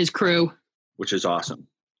Spears and his crew. Which is awesome.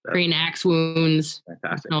 Green axe wounds.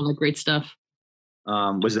 Fantastic. All that great stuff.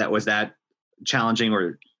 Was that challenging,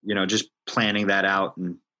 or, just planning that out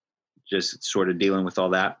and just sort of dealing with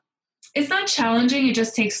all that? It's not challenging. It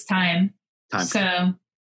just takes time. So,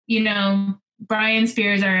 Brian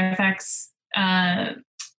Spears, our effects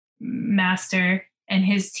master, and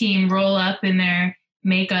his team roll up in their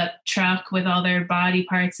makeup truck with all their body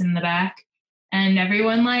parts in the back. And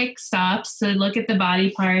everyone like stops to look at the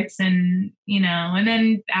body parts, and, and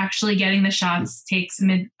then actually getting the shots takes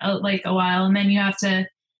a while. And then you have to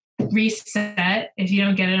reset. If you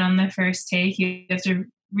don't get it on the first take, you have to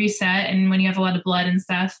reset, and when you have a lot of blood and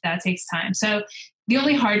stuff, that takes time. So the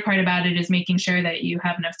only hard part about it is making sure that you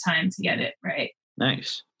have enough time to get it right.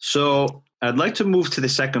 Nice. So I'd like to move to the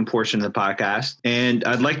second portion of the podcast, and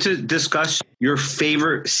I'd like to discuss your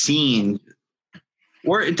favorite scene,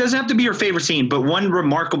 or it doesn't have to be your favorite scene, but one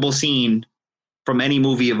remarkable scene from any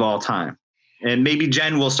movie of all time. And maybe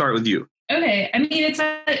Jen, we'll start with you. Okay. I mean, it's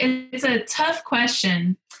a tough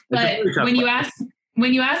question, but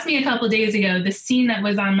when you asked me a couple of days ago, the scene that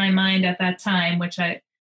was on my mind at that time, which I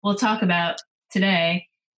will talk about today,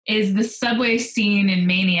 is the subway scene in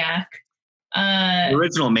Maniac, The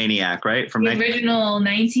original Maniac, right? From the original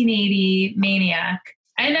 1980 Maniac.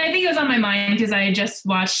 And I think it was on my mind because I had just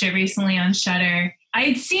watched it recently on Shudder. I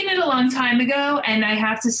had seen it a long time ago, and I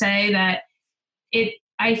have to say that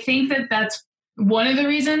I think that that's one of the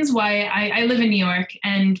reasons why I live in New York,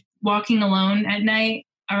 and walking alone at night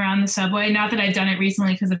around the subway, not that I've done it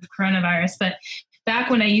recently because of coronavirus, but back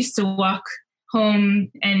when I used to walk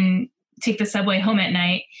home and take the subway home at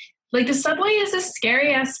night, like the subway is a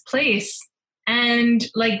scary ass place. And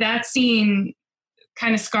like that scene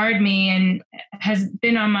kind of scarred me and has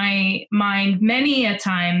been on my mind many a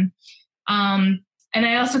time. And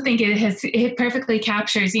I also think it perfectly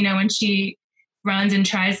captures, you know, when she runs and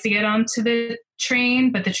tries to get onto the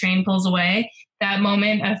train, but the train pulls away. That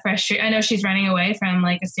moment of frustration. I know she's running away from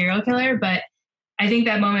like a serial killer, but I think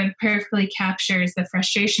that moment perfectly captures the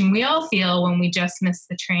frustration we all feel when we just miss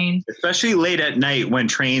the train. Especially late at night when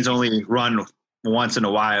trains only run once in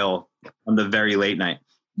a while on the very late night.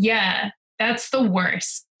 Yeah, that's the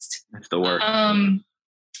worst. That's the worst.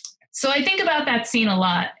 So I think about that scene a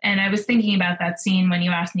lot, and I was thinking about that scene when you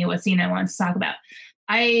asked me what scene I wanted to talk about.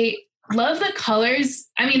 I love the colors.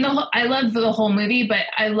 I mean, I love the whole movie, but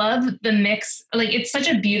I love the mix. Like, it's such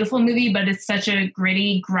a beautiful movie, but it's such a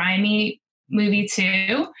gritty, grimy movie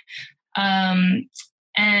too.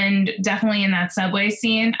 And definitely in that subway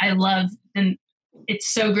scene, I love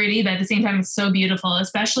it's so gritty, but at the same time, it's so beautiful,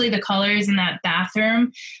 especially the colors in that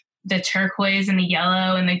bathroom, the turquoise and the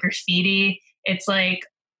yellow and the graffiti. It's like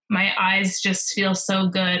my eyes just feel so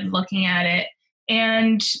good looking at it.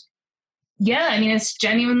 And yeah, I mean, it's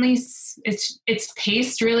genuinely, it's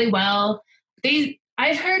paced really well.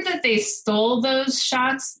 I've heard that they stole those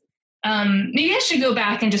shots. Maybe I should go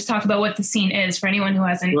back and just talk about what the scene is for anyone who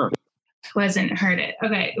hasn't heard it.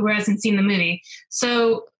 Okay. Who hasn't seen the movie.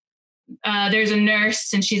 So, there's a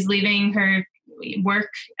nurse and she's leaving her work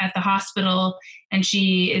at the hospital and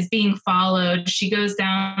she is being followed. She goes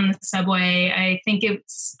down the subway. I think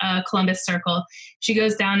it's Columbus Circle. She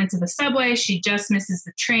goes down into the subway. She just misses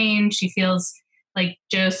the train. She feels like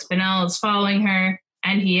Joe Spinell is following her,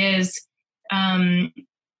 and he is.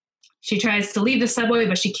 She tries to leave the subway,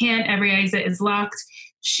 but she can't. Every exit is locked.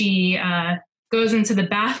 She goes into the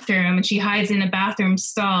bathroom and she hides in a bathroom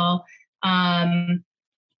stall.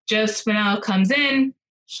 Joe Spinell comes in.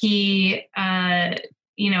 He,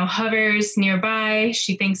 hovers nearby.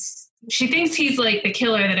 She thinks he's like the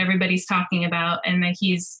killer that everybody's talking about, and that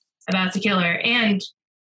he's about to kill her. And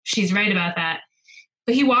she's right about that.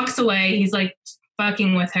 But he walks away. He's like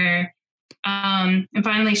fucking with her. And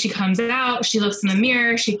finally she comes out. She looks in the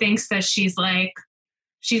mirror. She thinks that she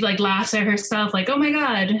laughs at herself, like, oh my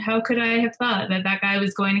God, how could I have thought that guy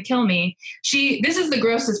was going to kill me? This is the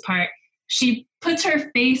grossest part. She puts her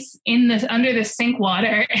face under the sink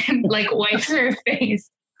water and like wipes her face,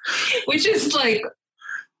 which is like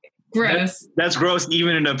gross. That's gross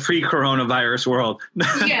even in a pre-coronavirus world.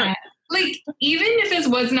 Yeah. Like, even if this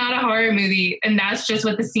was not a horror movie and that's just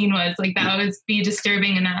what the scene was, like, that would be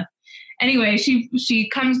disturbing enough. Anyway, she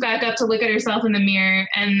comes back up to look at herself in the mirror,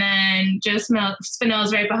 and then Joe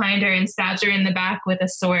Spinell's right behind her and stabs her in the back with a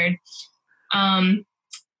sword.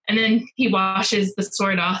 And then he washes the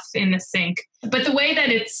sword off in the sink. But the way that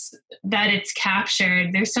it's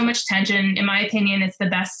captured, there's so much tension. In my opinion, it's the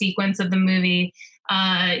best sequence of the movie.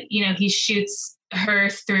 He shoots her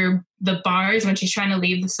through the bars when she's trying to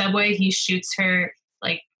leave the subway. He shoots her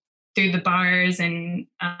like through the bars. And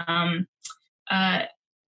I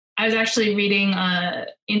was actually reading an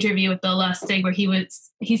interview with Bill Lustig where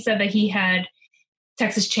he said that he had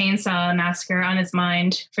Texas Chainsaw Massacre on his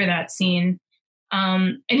mind for that scene.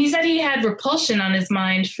 And he said he had Repulsion on his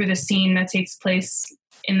mind for the scene that takes place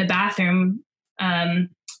in the bathroom, in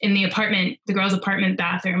the apartment, the girl's apartment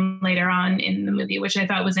bathroom later on in the movie, which I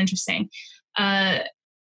thought was interesting. But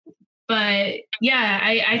yeah,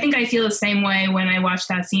 I think I feel the same way when I watch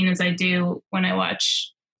that scene as I do when I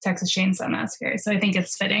watch Texas Chainsaw Massacre. So I think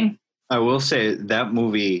it's fitting. I will say that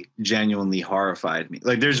movie genuinely horrified me.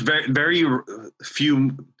 Like, there's very, very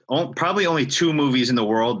few, probably only 2 movies in the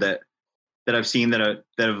world that I've seen that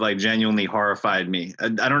have like genuinely horrified me. I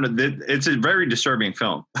don't know. It's a very disturbing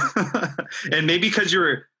film. And maybe because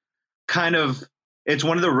you're it's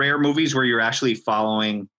one of the rare movies where you're actually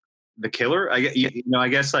following the killer. I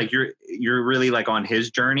guess like you're really like on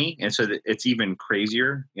his journey. And so it's even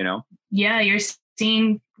crazier, you know? Yeah. You're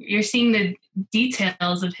seeing the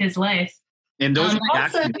details of his life. And those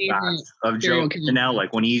action shots of Joe Spinell,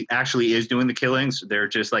 like when he actually is doing the killings, they're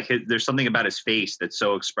just like, there's something about his face that's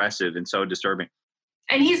so expressive and so disturbing.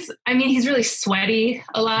 And he's really sweaty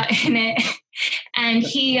a lot in it. And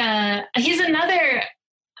he's another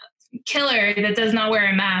killer that does not wear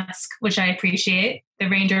a mask, which I appreciate. The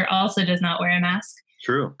Ranger also does not wear a mask.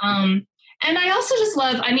 True. And I also just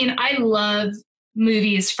love, I love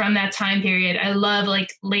movies from that time period. I love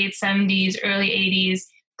like late 70s, early 80s,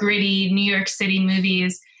 gritty New York City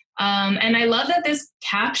movies. And I love that this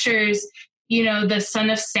captures, the Son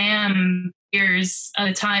of Sam years of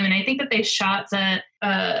the time. And I think that they shot the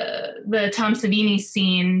Tom Savini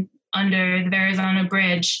scene under the Verrazano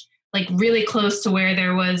Bridge, like really close to where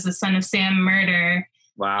there was the Son of Sam murder.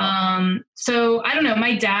 Wow. So I don't know.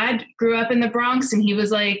 My dad grew up in the Bronx and he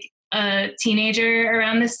was like a teenager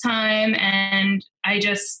around this time. And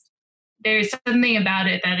there's something about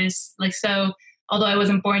it that is like, so, although I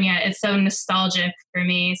wasn't born yet, it's so nostalgic for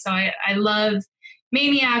me. So I love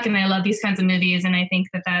Maniac and I love these kinds of movies. And I think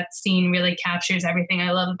that scene really captures everything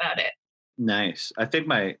I love about it. Nice. I think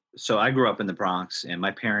so I grew up in the Bronx and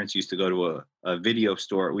my parents used to go to a video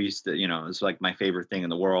store. We used to, it was like my favorite thing in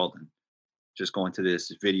the world. And just going to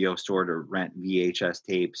this video store to rent VHS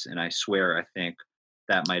tapes. And I swear, I think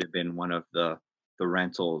that might have been one of the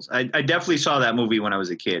rentals. I definitely saw that movie when I was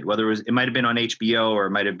a kid, whether it might have been on HBO or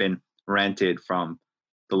it might have been rented from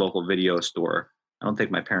the local video store. I don't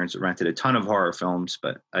think my parents rented a ton of horror films,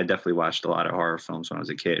 but I definitely watched a lot of horror films when I was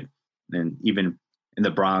a kid. And even in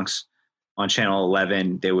the Bronx on Channel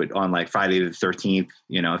 11, they would, on like Friday the 13th,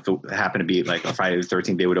 if it happened to be like a Friday the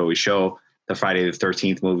 13th, they would always show the Friday the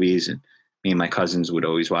 13th movies. And me and my cousins would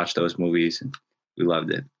always watch those movies and we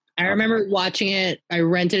loved it. I remember watching it. I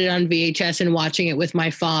rented it on VHS and watching it with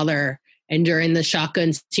my father. And during the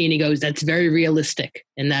shotgun scene, he goes, "That's very realistic."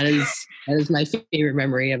 And that is my favorite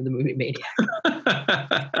memory of the movie Maniac.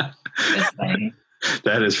 That's funny.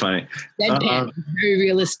 That is funny. Deadpan, very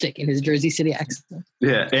realistic in his Jersey City accent.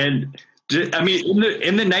 Yeah. And I mean,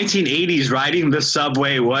 in the 1980s, riding the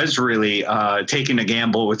subway was really taking a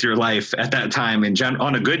gamble with your life at that time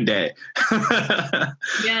on a good day.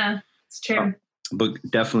 Yeah, it's true. But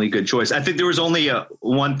definitely good choice. I think there was only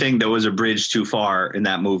one thing that was a bridge too far in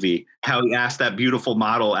that movie. How he asked that beautiful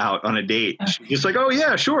model out on a date. She's just like, "Oh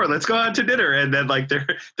yeah, sure, let's go out to dinner." And then like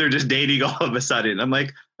they're just dating all of a sudden. I'm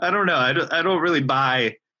like, I don't know. I don't really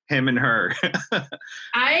buy him and her.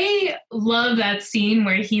 I love that scene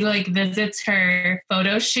where he like visits her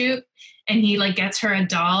photo shoot and he like gets her a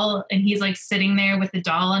doll and he's like sitting there with the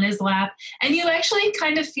doll on his lap. And you actually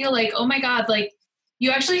kind of feel like, oh my God, like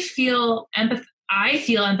you actually feel I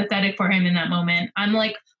feel empathetic for him in that moment. I'm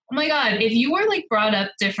like, oh my God, if you were like brought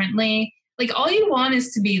up differently, like all you want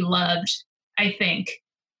is to be loved, I think.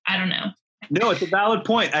 I don't know. No, it's a valid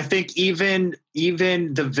point. I think even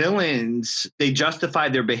the villains, they justify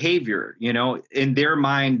their behavior, in their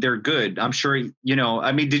mind, they're good. I'm sure,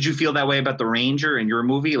 I mean, did you feel that way about the Ranger in your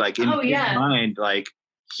movie? Like in his mind, like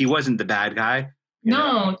he wasn't the bad guy.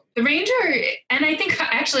 No, the Ranger, and I think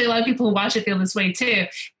actually a lot of people who watch it feel this way too.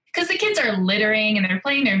 Because the kids are littering and they're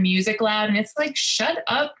playing their music loud and it's like, shut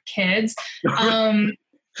up, kids.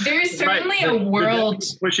 There's certainly a world.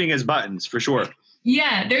 Pushing his buttons, for sure.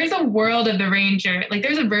 Yeah, there's a world of the Ranger. Like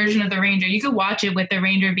there's a version of the Ranger. You could watch it with the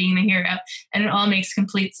Ranger being the hero and it all makes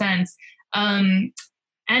complete sense. And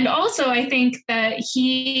also I think that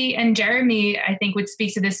he and Jeremy, I think would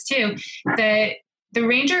speak to this too, that the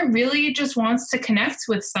Ranger really just wants to connect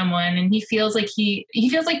with someone and he feels like he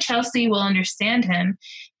feels like Chelsea will understand him.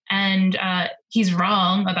 And he's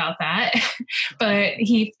wrong about that, but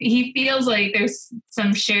he feels like there's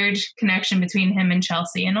some shared connection between him and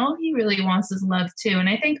Chelsea, and all he really wants is love too. And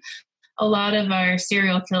I think a lot of our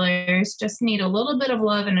serial killers just need a little bit of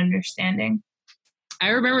love and understanding. I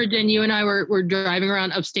remember, Jen, you and I were driving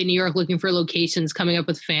around upstate New York looking for locations, coming up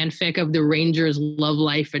with fanfic of the Ranger's love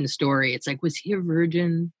life and story. It's like, was he a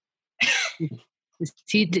virgin?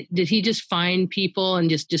 Did he just find people and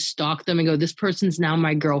just stalk them and go, this person's now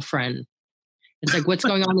my girlfriend? It's like, what's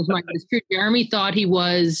going on with my true. Jeremy thought he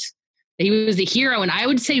was the hero, and I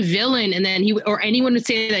would say villain, and then anyone would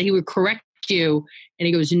say that he would correct you, and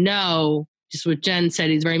he goes, no, just what Jen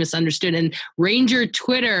said. He's very misunderstood. And Ranger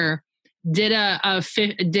Twitter did a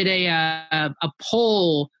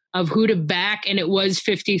poll of who to back, and it was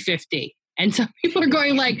 50-50. And some people are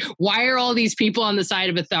going like, why are all these people on the side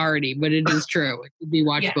of authority? But it is true. It can be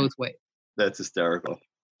watched both ways. That's hysterical.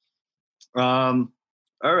 All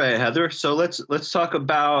right, Heather. So let's talk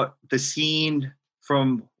about the scene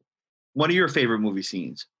from one of your favorite movie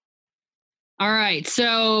scenes. All right.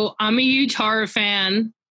 So I'm a huge horror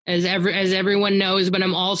fan, as everyone knows, but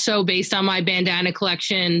I'm also, based on my bandana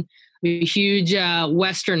collection, a huge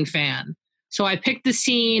Western fan. So I picked the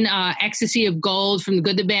scene, Ecstasy of Gold from The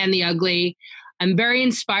Good, the Bad, and the Ugly. I'm very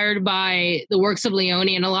inspired by the works of Leone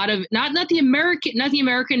and a lot of not the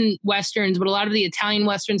American Westerns, but a lot of the Italian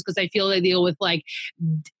Westerns, because I feel they deal with like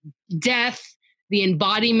death, the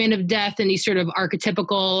embodiment of death, and these sort of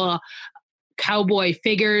archetypical cowboy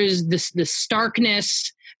figures, the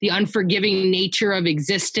starkness, the unforgiving nature of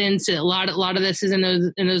existence. A lot of this is in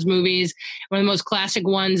those movies. One of the most classic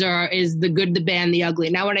ones is The Good, the Bad, and the Ugly.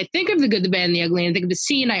 Now, when I think of The Good, the Bad, and the Ugly, and I think of the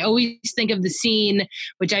scene, I always think of the scene,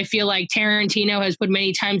 which I feel like Tarantino has put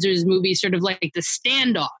many times in his movies, sort of like the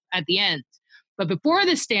standoff at the end. But before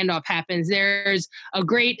the standoff happens, there's a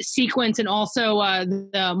great sequence, and also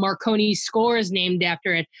the Marconi score is named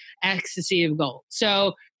after it, Ecstasy of Gold.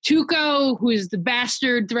 So Tuco, who is the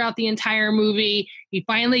bastard throughout the entire movie, he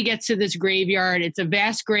finally gets to this graveyard. It's a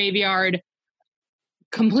vast graveyard,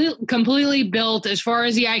 completely built as far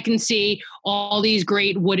as the eye can see, all these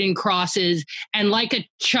great wooden crosses, and like a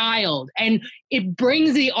child. And it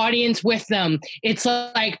brings the audience with them. It's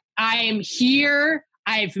like, I am here.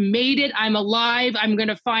 I've made it. I'm alive. I'm going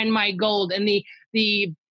to find my gold. And the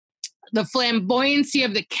flamboyancy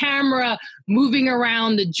of the camera moving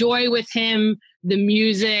around, the joy with him, the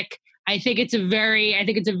music. I think it's a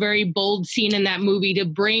very bold scene in that movie to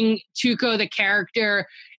bring Tuco, the character,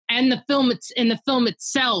 and the film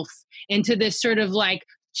itself into this sort of like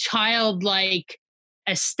childlike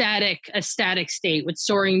ecstatic state with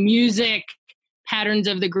soaring music, patterns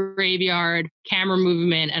of the graveyard, camera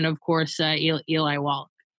movement, and of course Eli Wallach.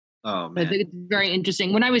 Oh man, I think it's very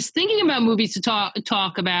interesting. When I was thinking about movies to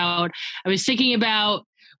talk about, I was thinking about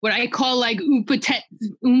what I call like un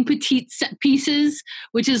petit set pieces,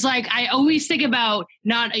 which is like, I always think about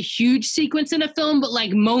not a huge sequence in a film, but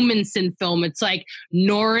like moments in film. It's like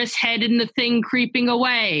Norris head in the thing creeping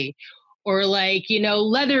away, or like,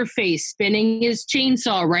 Leatherface spinning his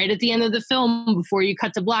chainsaw right at the end of the film before you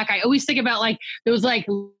cut to black. I always think about like those like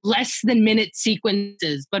less than minute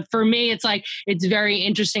sequences. But for me, it's like, it's very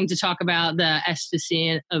interesting to talk about the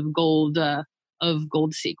Ecstasy of Gold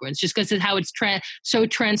sequence, just because of how it's so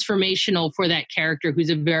transformational for that character, who's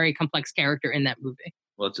a very complex character in that movie.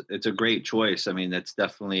 Well, it's a great choice. I mean, that's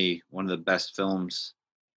definitely one of the best films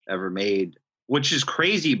ever made, which is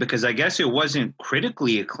crazy because I guess it wasn't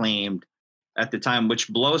critically acclaimed at the time, which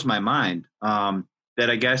blows my mind. That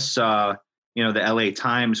I guess, the LA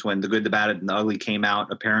Times, when The Good, the Bad, and the Ugly came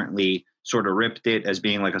out, apparently sort of ripped it as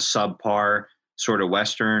being like a subpar sort of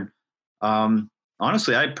Western.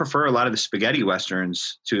 Honestly, I prefer a lot of the spaghetti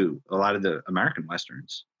Westerns to a lot of the American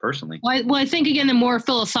Westerns, personally. Well, I think, again, the more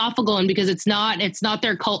philosophical, and because it's not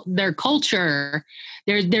their culture,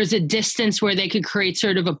 there's a distance where they could create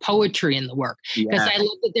sort of a poetry in the work. Because I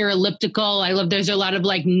love that they're elliptical. I love there's a lot of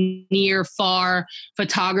like near far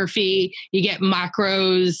photography. You get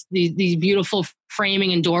macros, these beautiful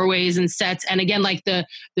framing and doorways and sets, and again, like the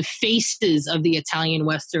faces of the Italian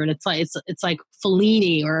Western. It's like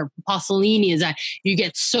Fellini or Pasolini. Is that you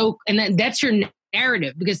get so, and that's your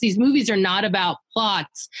narrative, because these movies are not about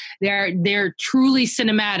plots. They're truly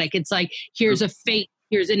cinematic. It's like, here's a fate,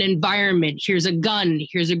 here's an environment, here's a gun,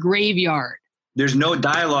 here's a graveyard. There's no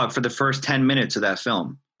dialogue for the first 10 minutes of that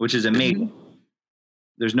film, which is amazing. Mm-hmm.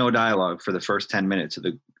 There's no dialogue for the first 10 minutes of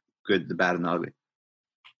The Good, the Bad, and the Ugly.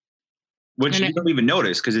 Which you don't even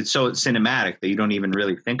notice because it's so cinematic that you don't even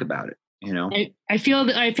really think about it, I feel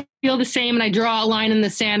the same, and I draw a line in the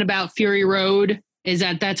sand about Fury Road, is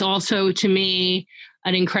that's also, to me,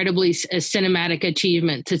 an incredibly cinematic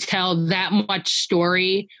achievement, to tell that much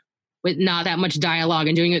story with not that much dialogue,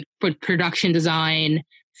 and doing it with production design,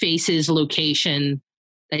 faces, location,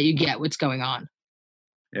 that you get what's going on.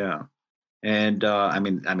 Yeah. And I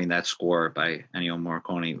mean that score by Ennio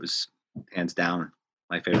Morricone was hands down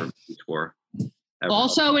my favorite score ever.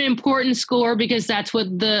 Also an important score, because that's what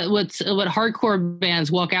hardcore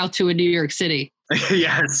bands walk out to in New York City.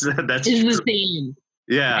 Yes, that's true. The theme.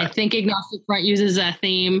 Yeah, I think Agnostic Front uses that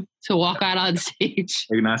theme to walk out on stage.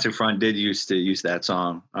 Agnostic Front did used to use that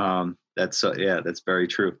song. That's very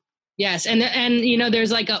true. Yes, and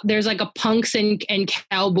there's like a punks and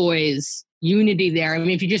cowboys unity there. I mean,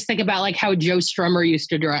 if you just think about like how Joe Strummer used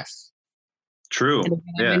to dress. True.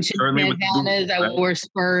 Yeah, certainly with bandanas, boots, right? I wore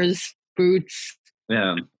spurs, boots.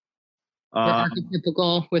 Yeah. We're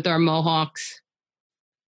archetypical with our mohawks.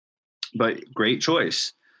 But great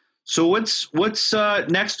choice. So what's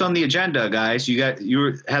next on the agenda, guys?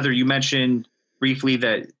 Heather, you mentioned briefly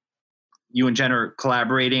that you and Jen are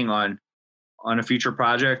collaborating on a future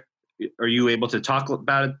project. Are you able to talk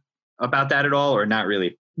about that at all, or not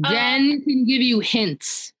really? Jen can give you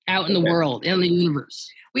hints out in the world, in the universe.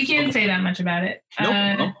 We can't say that much about it.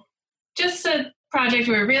 No. Just a project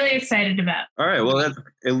we're really excited about. All right. Well,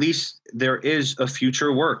 at least there is a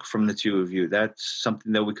future work from the two of you. That's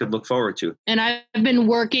something that we could look forward to. And I've been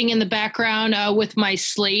working in the background with my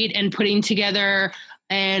slate and putting together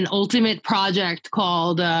an ultimate project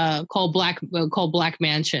called Black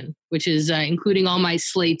Mansion, which is including all my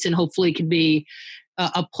slates, and hopefully could be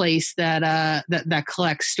a place that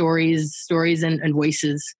collects stories and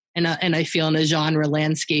voices, and I feel in a genre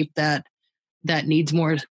landscape that needs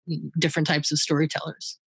more different types of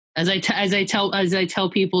storytellers. As I tell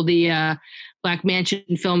people, the Black Mansion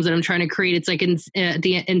films that I'm trying to create, it's like in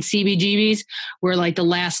CBGBs, where like the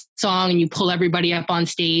last song and you pull everybody up on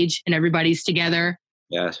stage and everybody's together.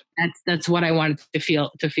 Yes, that's what I want it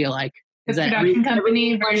to feel like. The production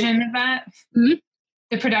company version of that. Mm-hmm.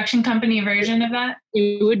 The production company version of that.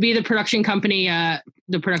 It would be the production company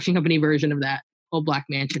version of that whole Black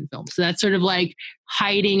Mansion film. So that's sort of like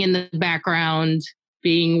hiding in the background,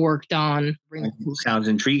 being worked on. Sounds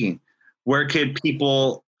intriguing. Where could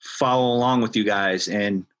people follow along with you guys,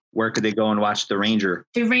 and where could they go and watch The Ranger?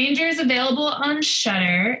 The Ranger is available on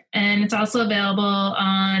Shudder, and it's also available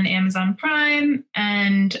on Amazon Prime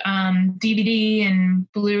and DVD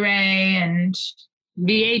and Blu-ray and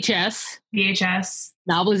VHS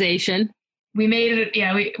novelization. We made it.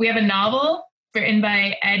 Yeah, we have a novel written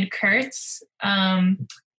by Ed Kurtz.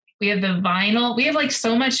 We have the vinyl. We have like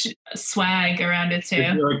so much swag around it too.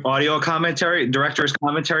 Like audio commentary, director's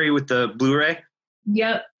commentary with the Blu-ray.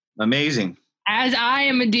 Yep. Amazing. As I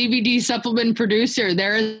am a DVD supplement producer,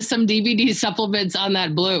 there are some DVD supplements on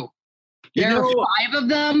that Blue. There are five of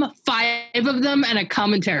them, and a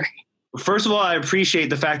commentary. First of all, I appreciate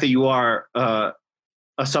the fact that you are a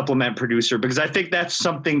supplement producer, because I think that's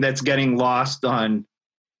something that's getting lost on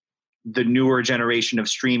the newer generation of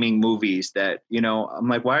streaming movies. That, I'm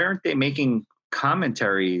like, why aren't they making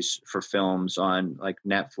commentaries for films on like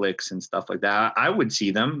Netflix and stuff like that? I would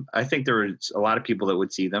see them. I think there's a lot of people that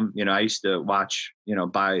would see them. I used to watch,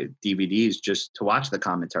 buy DVDs just to watch the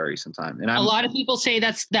commentary sometime. And a lot of people say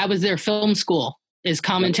that was their film school, is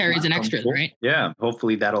commentaries and extras, right? Yeah.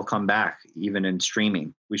 Hopefully that'll come back even in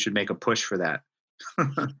streaming. We should make a push for that.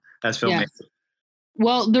 As filmmakers. Yeah.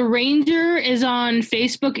 Well, The Ranger is on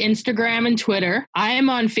Facebook, Instagram, and Twitter. I am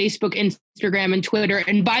on Facebook, Instagram, and Twitter.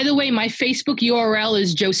 And by the way, my Facebook URL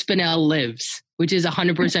is Joe Spinell Lives, which is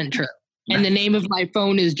 100% true. And the name of my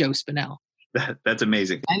phone is Joe Spinell. That's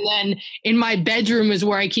amazing. And then in my bedroom is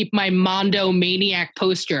where I keep my Mondo Maniac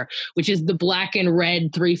poster, which is the black and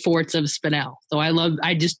red 3/4 of Spinell. So I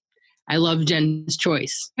love Jen's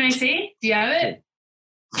choice. Can I see? Do you have it?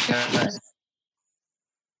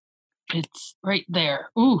 It's right there.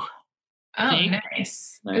 Ooh. Oh,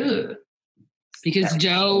 nice. Ooh. Because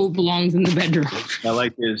Joe belongs in the bedroom. I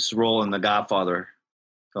like his role in The Godfather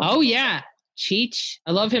film. Oh, yeah. Cheech.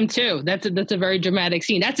 I love him, too. That's a very dramatic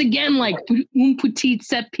scene. That's, again, like un petit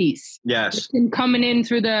set piece. Yes. Him coming in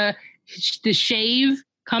through the shave,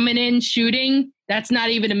 coming in, shooting. That's not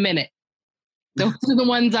even a minute. Those are the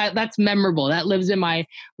ones that's memorable. That lives in my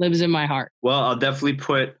heart. Well, I'll definitely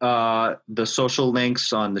put the social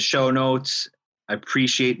links on the show notes. I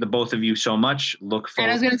appreciate the both of you so much. Look forward.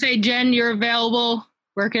 And I was going to say, Jen, you're available.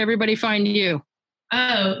 Where can everybody find you?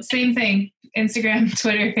 Oh, same thing. Instagram,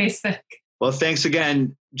 Twitter, Facebook. Well, thanks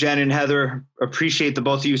again, Jen and Heather. Appreciate the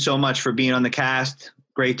both of you so much for being on the cast.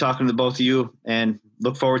 Great talking to the both of you, and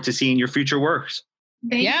look forward to seeing your future works.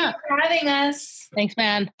 Thank you for having us. Thanks,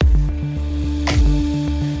 man.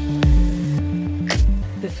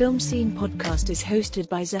 The Film Scene podcast is hosted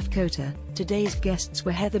by Zeph Kota. Today's guests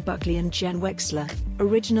were Heather Buckley and Jenn Wexler.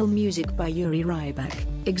 Original music by Yuri Ryback.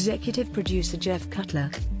 Executive producer Jeff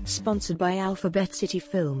Cutler. Sponsored by Alphabet City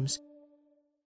Films.